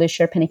my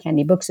publisher, Penny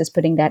Candy Books, is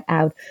putting that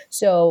out.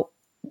 So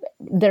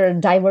there are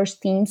diverse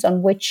themes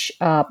on which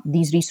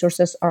these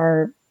resources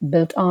are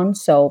built on.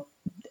 So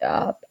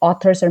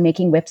authors are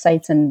making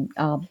websites and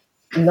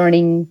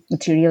learning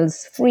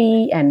materials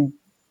free and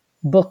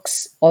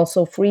books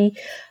also free.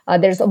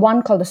 There's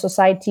one called the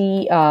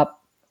Society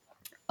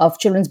of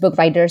Children's Book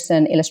Writers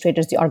and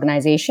Illustrators, the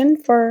organization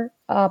for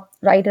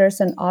writers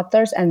and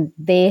authors, and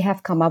they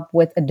have come up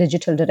with a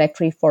digital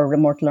directory for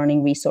remote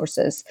learning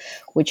resources,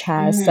 which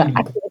has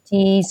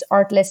activities,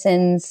 art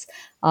lessons,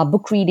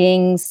 book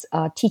readings,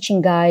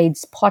 teaching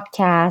guides,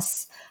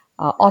 podcasts,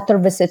 author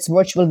visits,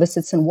 virtual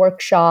visits, and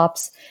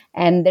workshops.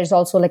 And there's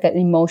also like an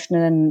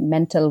emotional and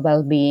mental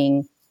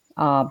well-being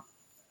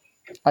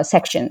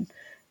section.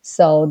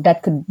 So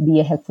that could be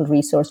a helpful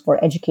resource for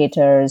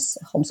educators,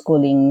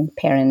 homeschooling,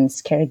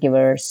 parents,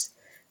 caregivers,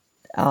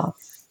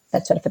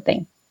 that sort of a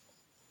thing.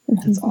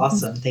 That's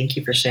awesome. Thank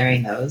you for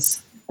sharing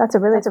those. That's a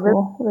really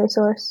cool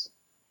resource.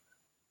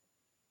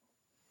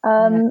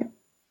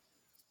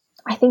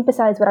 I think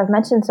besides what I've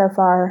mentioned so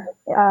far,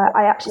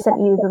 I actually sent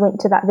you the link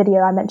to that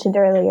video I mentioned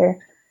earlier.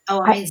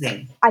 Oh,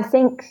 amazing. I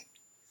think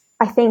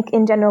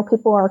in general,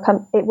 people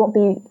it won't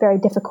be very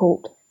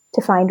difficult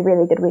to find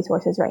really good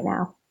resources right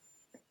now.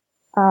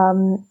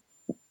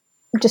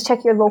 Just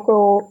check your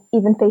local,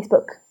 even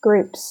Facebook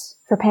groups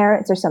for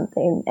parents or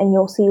something, and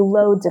you'll see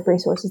loads of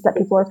resources that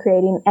people are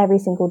creating every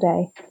single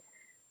day,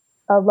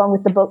 along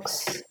with the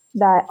books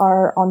that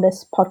are on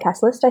this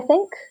podcast list, I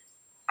think.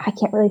 I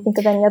can't really think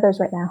of any others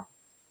right now.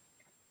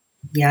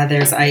 Yeah,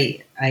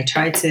 I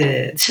try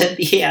to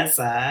be as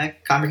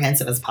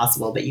comprehensive as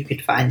possible, but you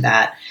could find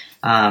that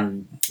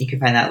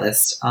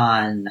list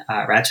on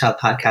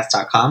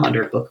radchildpodcast.com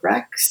under book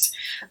recs.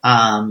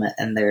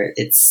 And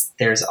there's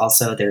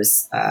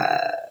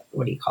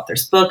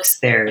books,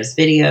 there's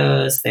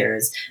videos,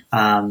 there's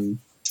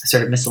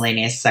sort of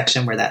miscellaneous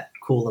section where that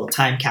cool little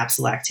time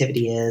capsule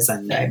activity is,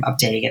 and I'm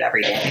updating it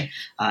every day.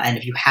 And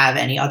if you have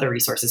any other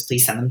resources,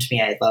 please send them to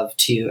me. I'd love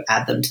to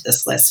add them to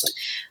this list.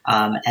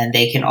 And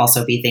they can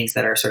also be things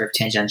that are sort of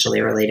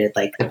tangentially related,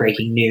 like the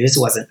breaking news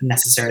wasn't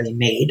necessarily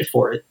made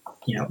for,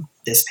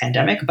 this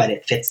pandemic, but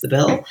it fits the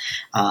bill.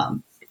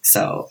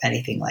 So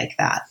anything like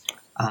that.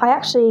 I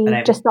actually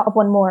just thought of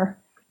one more.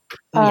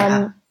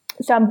 So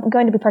I'm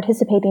going to be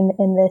participating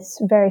in this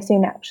very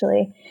soon,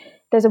 actually.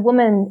 There's a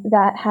woman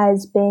that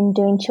has been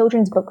doing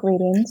children's book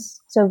readings.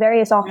 So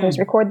various authors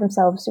record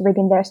themselves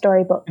reading their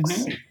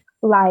storybooks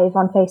live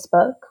on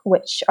Facebook,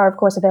 which are, of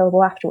course,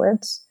 available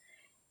afterwards.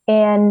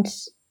 And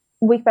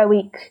week by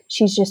week,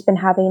 she's just been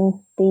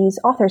having these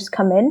authors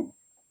come in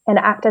and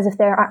act as if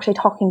they're actually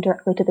talking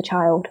directly to the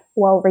child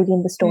while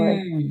reading the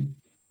story.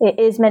 It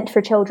is meant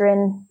for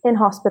children in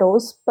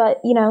hospitals,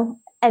 but,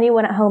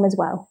 anyone at home as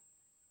well.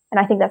 And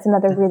I think that's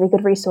another really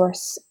good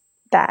resource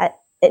that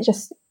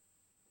it's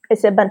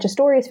a bunch of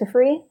stories for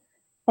free,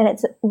 and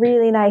it's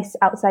really nice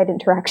outside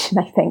interaction,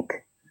 I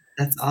think.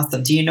 That's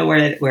awesome. Do you know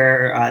where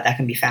that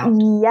can be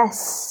found?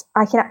 Yes,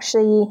 I can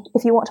actually,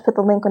 if you want to put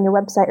the link on your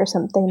website or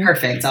something.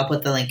 Perfect. I'll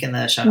put the link in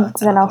the show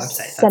notes. Then I'll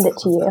send it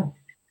to you.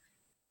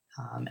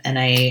 And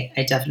I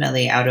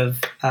definitely out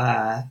of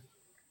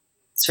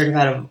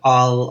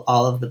all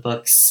of the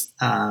books,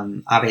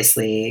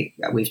 obviously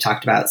we've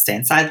talked about Stay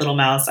Inside, Little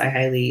Mouse.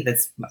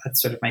 That's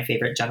sort of my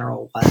favorite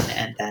general one.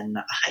 And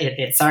then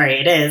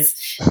it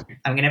is,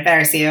 I'm going to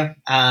embarrass you.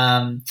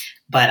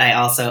 But I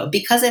also,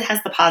 because it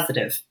has the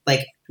positive,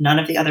 like none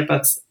of the other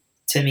books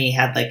to me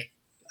had like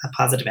a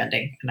positive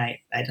ending. And I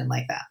didn't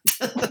like that.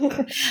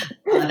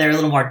 They're a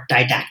little more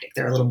didactic.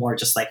 They're a little more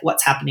just like,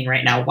 what's happening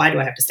right now? Why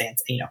do I have to stay in,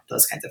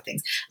 those kinds of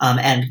things.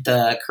 And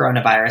the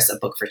Coronavirus, a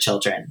book for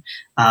children,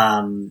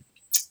 are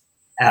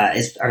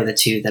the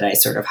two that I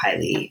sort of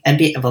highly, now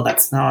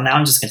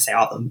I'm just going to say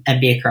all of them,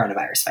 and Be a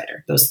Coronavirus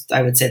Fighter.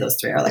 I would say those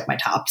three are like my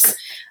tops,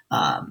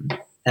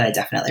 that I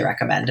definitely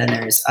recommend. And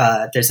there's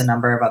a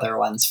number of other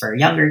ones for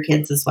younger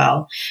kids as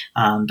well.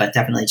 But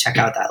definitely check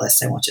out that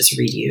list. I won't just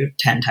read you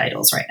 10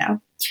 titles right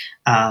now.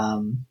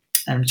 I'm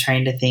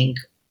trying to think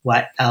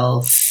what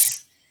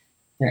else.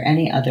 Are there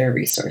any other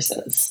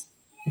resources?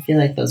 I feel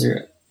like those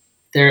are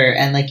there.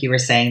 And like you were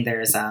saying,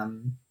 there's,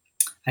 I'm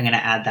going to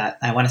add that.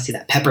 I want to see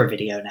that Pepper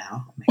video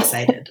now. I'm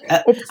excited.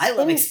 I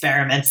love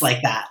experiments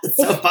like that. It's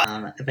so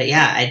fun. But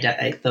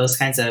yeah, those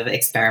kinds of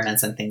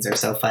experiments and things are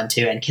so fun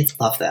too. And kids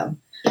love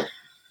them.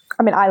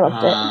 I mean, I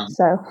loved it.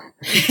 So.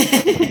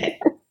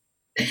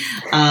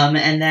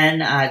 And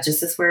then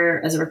just as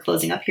we're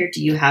closing up here,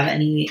 do you have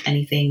any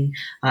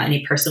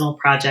personal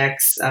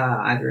projects,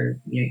 either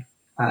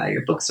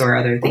your books or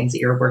other things that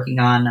you're working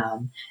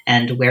on?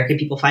 And where can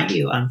people find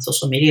you on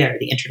social media or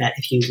the internet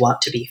if you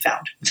want to be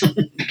found?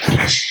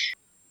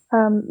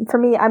 For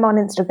me, I'm on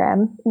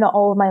Instagram. Not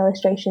all of my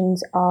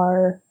illustrations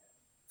are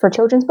for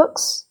children's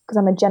books because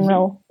I'm a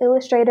general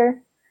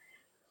illustrator.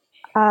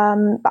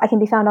 But I can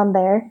be found on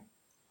there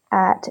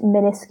at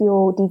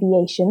Minuscule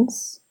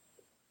Deviations.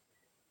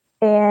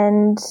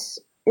 And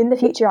in the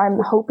future, I'm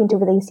hoping to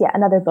release yet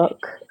another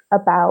book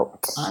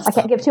about. Awesome. I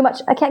can't give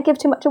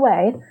too much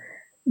away,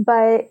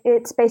 but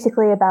it's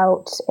basically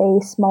about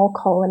a small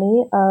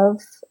colony of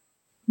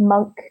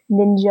monk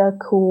ninja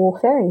cool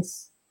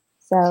fairies.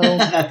 So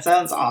that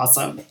sounds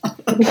awesome.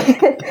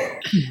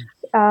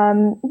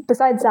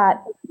 Besides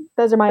that,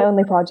 those are my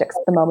only projects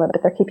at the moment,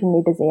 but they're keeping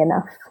me busy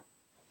enough.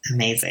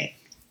 Amazing.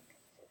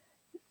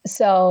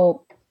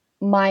 So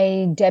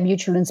my debut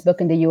children's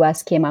book in the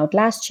US came out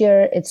last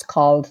year. It's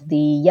called The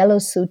Yellow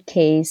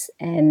Suitcase,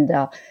 and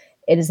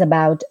it is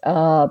about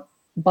a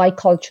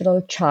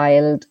bicultural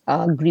child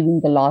grieving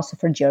the loss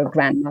of her dear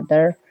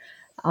grandmother.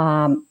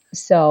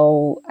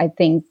 So I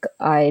think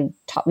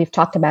we've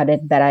talked about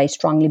it, but I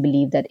strongly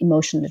believe that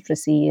emotional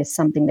literacy is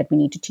something that we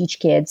need to teach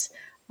kids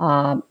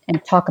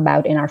and talk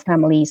about in our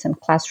families and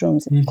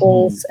classrooms and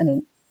schools.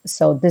 And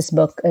so this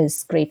book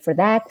is great for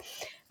that.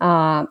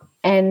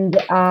 And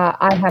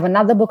I have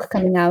another book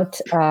coming out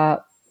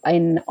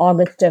in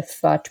August of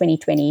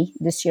 2020,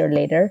 this year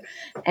later,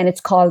 and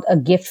it's called A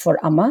Gift for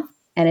Amma,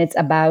 and it's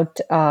about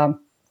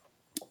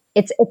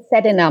it's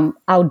set in an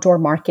outdoor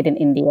market in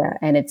India,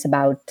 and it's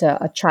about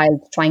a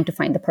child trying to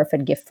find the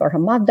perfect gift for her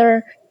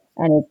mother,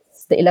 and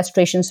the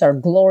illustrations are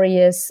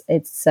glorious.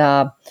 It's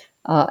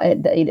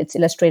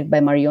illustrated by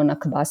Mariona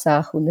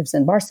Cabasa, who lives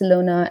in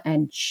Barcelona,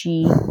 and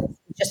she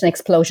just an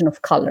explosion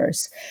of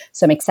colors.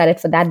 So I'm excited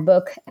for that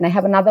book. And I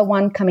have another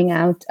one coming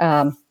out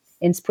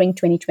in spring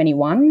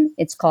 2021.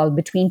 It's called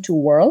Between Two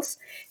Worlds.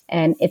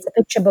 And it's a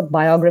picture book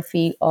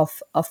biography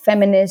of a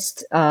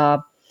feminist,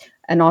 an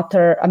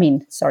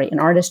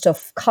artist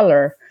of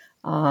color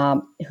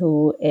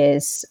who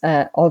is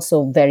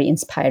also very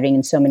inspiring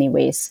in so many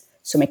ways.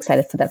 So I'm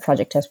excited for that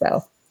project as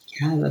well.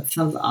 Yeah, that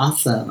sounds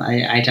awesome.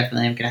 I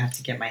definitely am going to have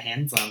to get my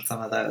hands on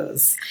some of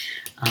those.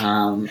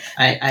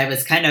 I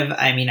was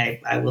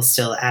I will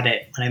still add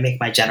it when I make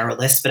my general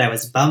list, but I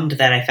was bummed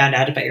that I found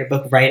out about your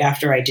book right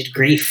after I did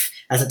grief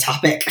as a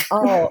topic.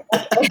 Oh,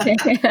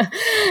 okay.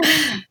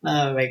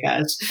 Oh my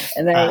gosh.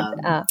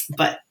 Right.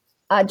 But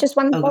just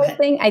one more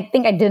thing. I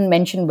think I didn't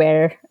mention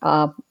where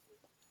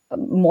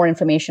more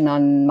information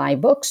on my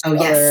books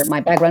or my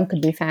background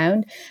could be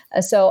found.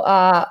 So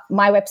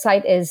my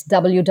website is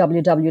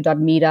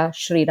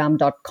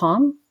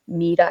www.meerashriram.com.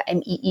 Meera,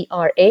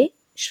 Meera,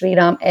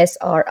 Shriram,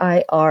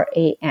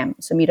 Sriram.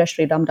 So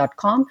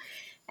meerashriram.com.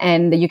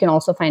 And you can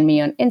also find me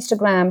on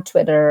Instagram,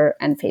 Twitter,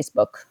 and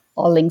Facebook.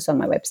 All links on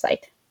my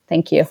website.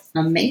 Thank you.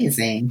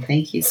 Amazing.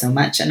 Thank you so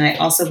much. And I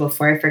also,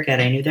 before I forget,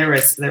 I knew there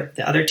was the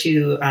other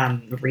two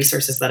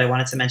resources that I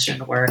wanted to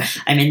mention were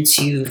I'm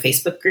into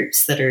Facebook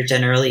groups that are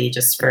generally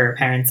just for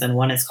parents. And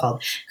one is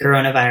called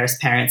Coronavirus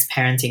Parents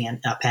Parenting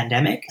in a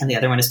Pandemic. And the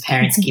other one is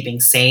Parents Keeping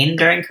Sane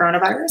During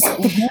Coronavirus.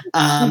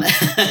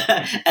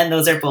 And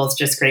those are both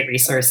just great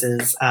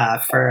resources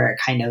for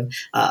kind of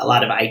a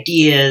lot of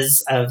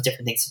ideas of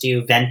different things to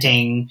do,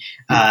 venting,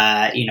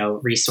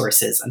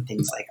 resources and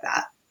things like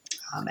that.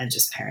 And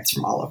just parents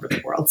from all over the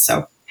world.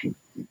 So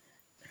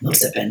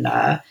those have been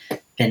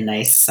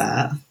nice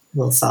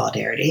little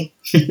solidarity.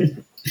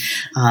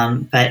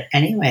 But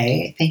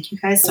anyway, thank you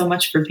guys so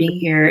much for being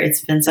here.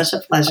 It's been such a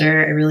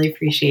pleasure. I really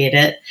appreciate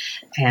it.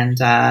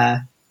 And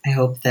I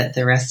hope that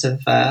the rest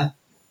of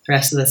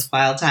this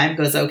wild time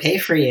goes okay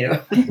for you.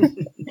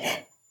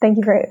 Thank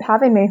you for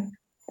having me.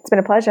 It's been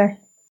a pleasure.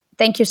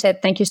 Thank you,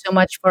 Seth. Thank you so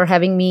much for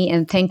having me.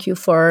 And thank you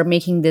for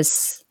making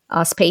this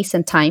space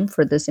and time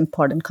for this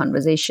important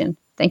conversation.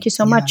 Thank you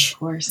so much. Of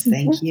course.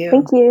 Thank you.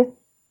 Thank you.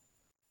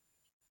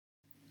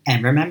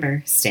 And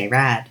remember, stay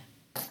rad.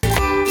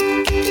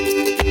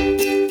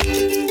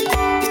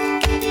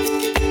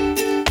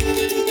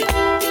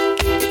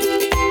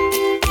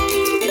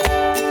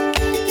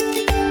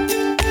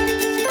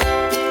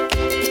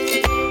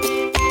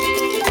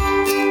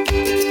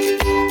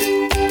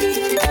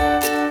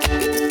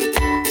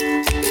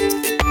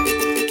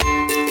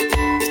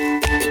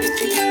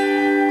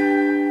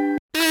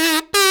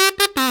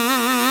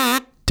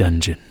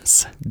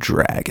 Dungeons,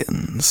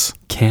 Dragons,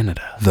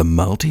 Canada, the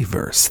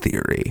multiverse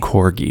theory,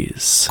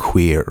 corgis,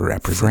 queer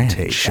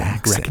representation,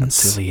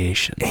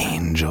 reconciliation,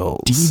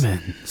 angels,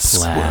 demons,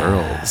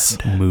 squirrels,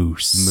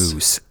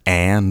 moose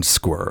and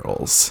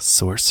squirrels,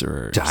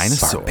 sorcerers,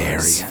 dinosaurs,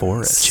 barbarians,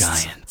 forests,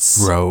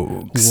 giants,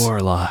 rogues,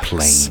 warlocks,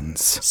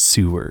 plains,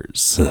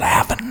 sewers,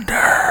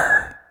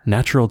 lavender.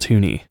 Natural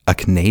Toonie, a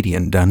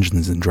Canadian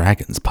Dungeons and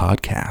Dragons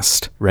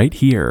podcast, right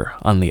here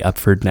on the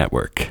Upford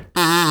Network.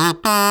 I'm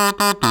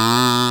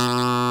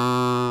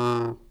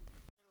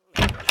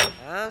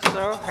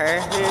so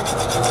happy,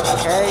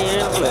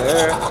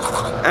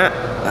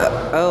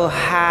 oh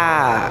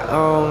hi,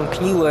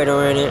 can you wait a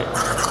minute?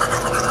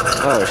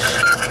 Oh,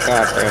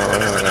 goddamn,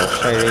 what am I gonna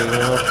say to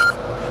you?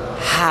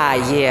 Hi,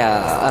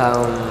 yeah,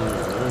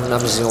 I'm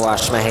just gonna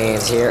wash my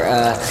hands here.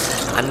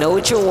 I know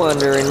what you're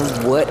wondering.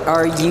 What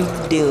are you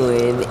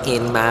doing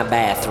in my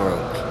bathroom?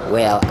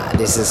 Well,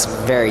 this is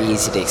very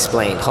easy to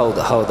explain. Hold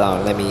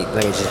on. Let me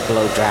just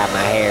blow dry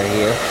my hair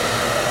here.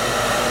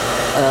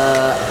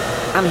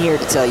 I'm here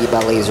to tell you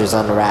about Lasers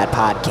on the Ride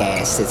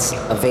podcast. It's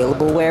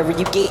available wherever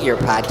you get your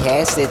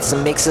podcast. It's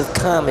a mix of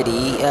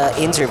comedy,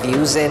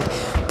 interviews, and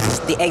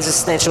the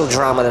existential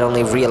drama that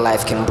only real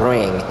life can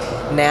bring.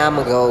 Now I'm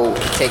gonna go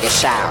take a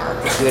shower.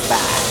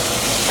 Goodbye.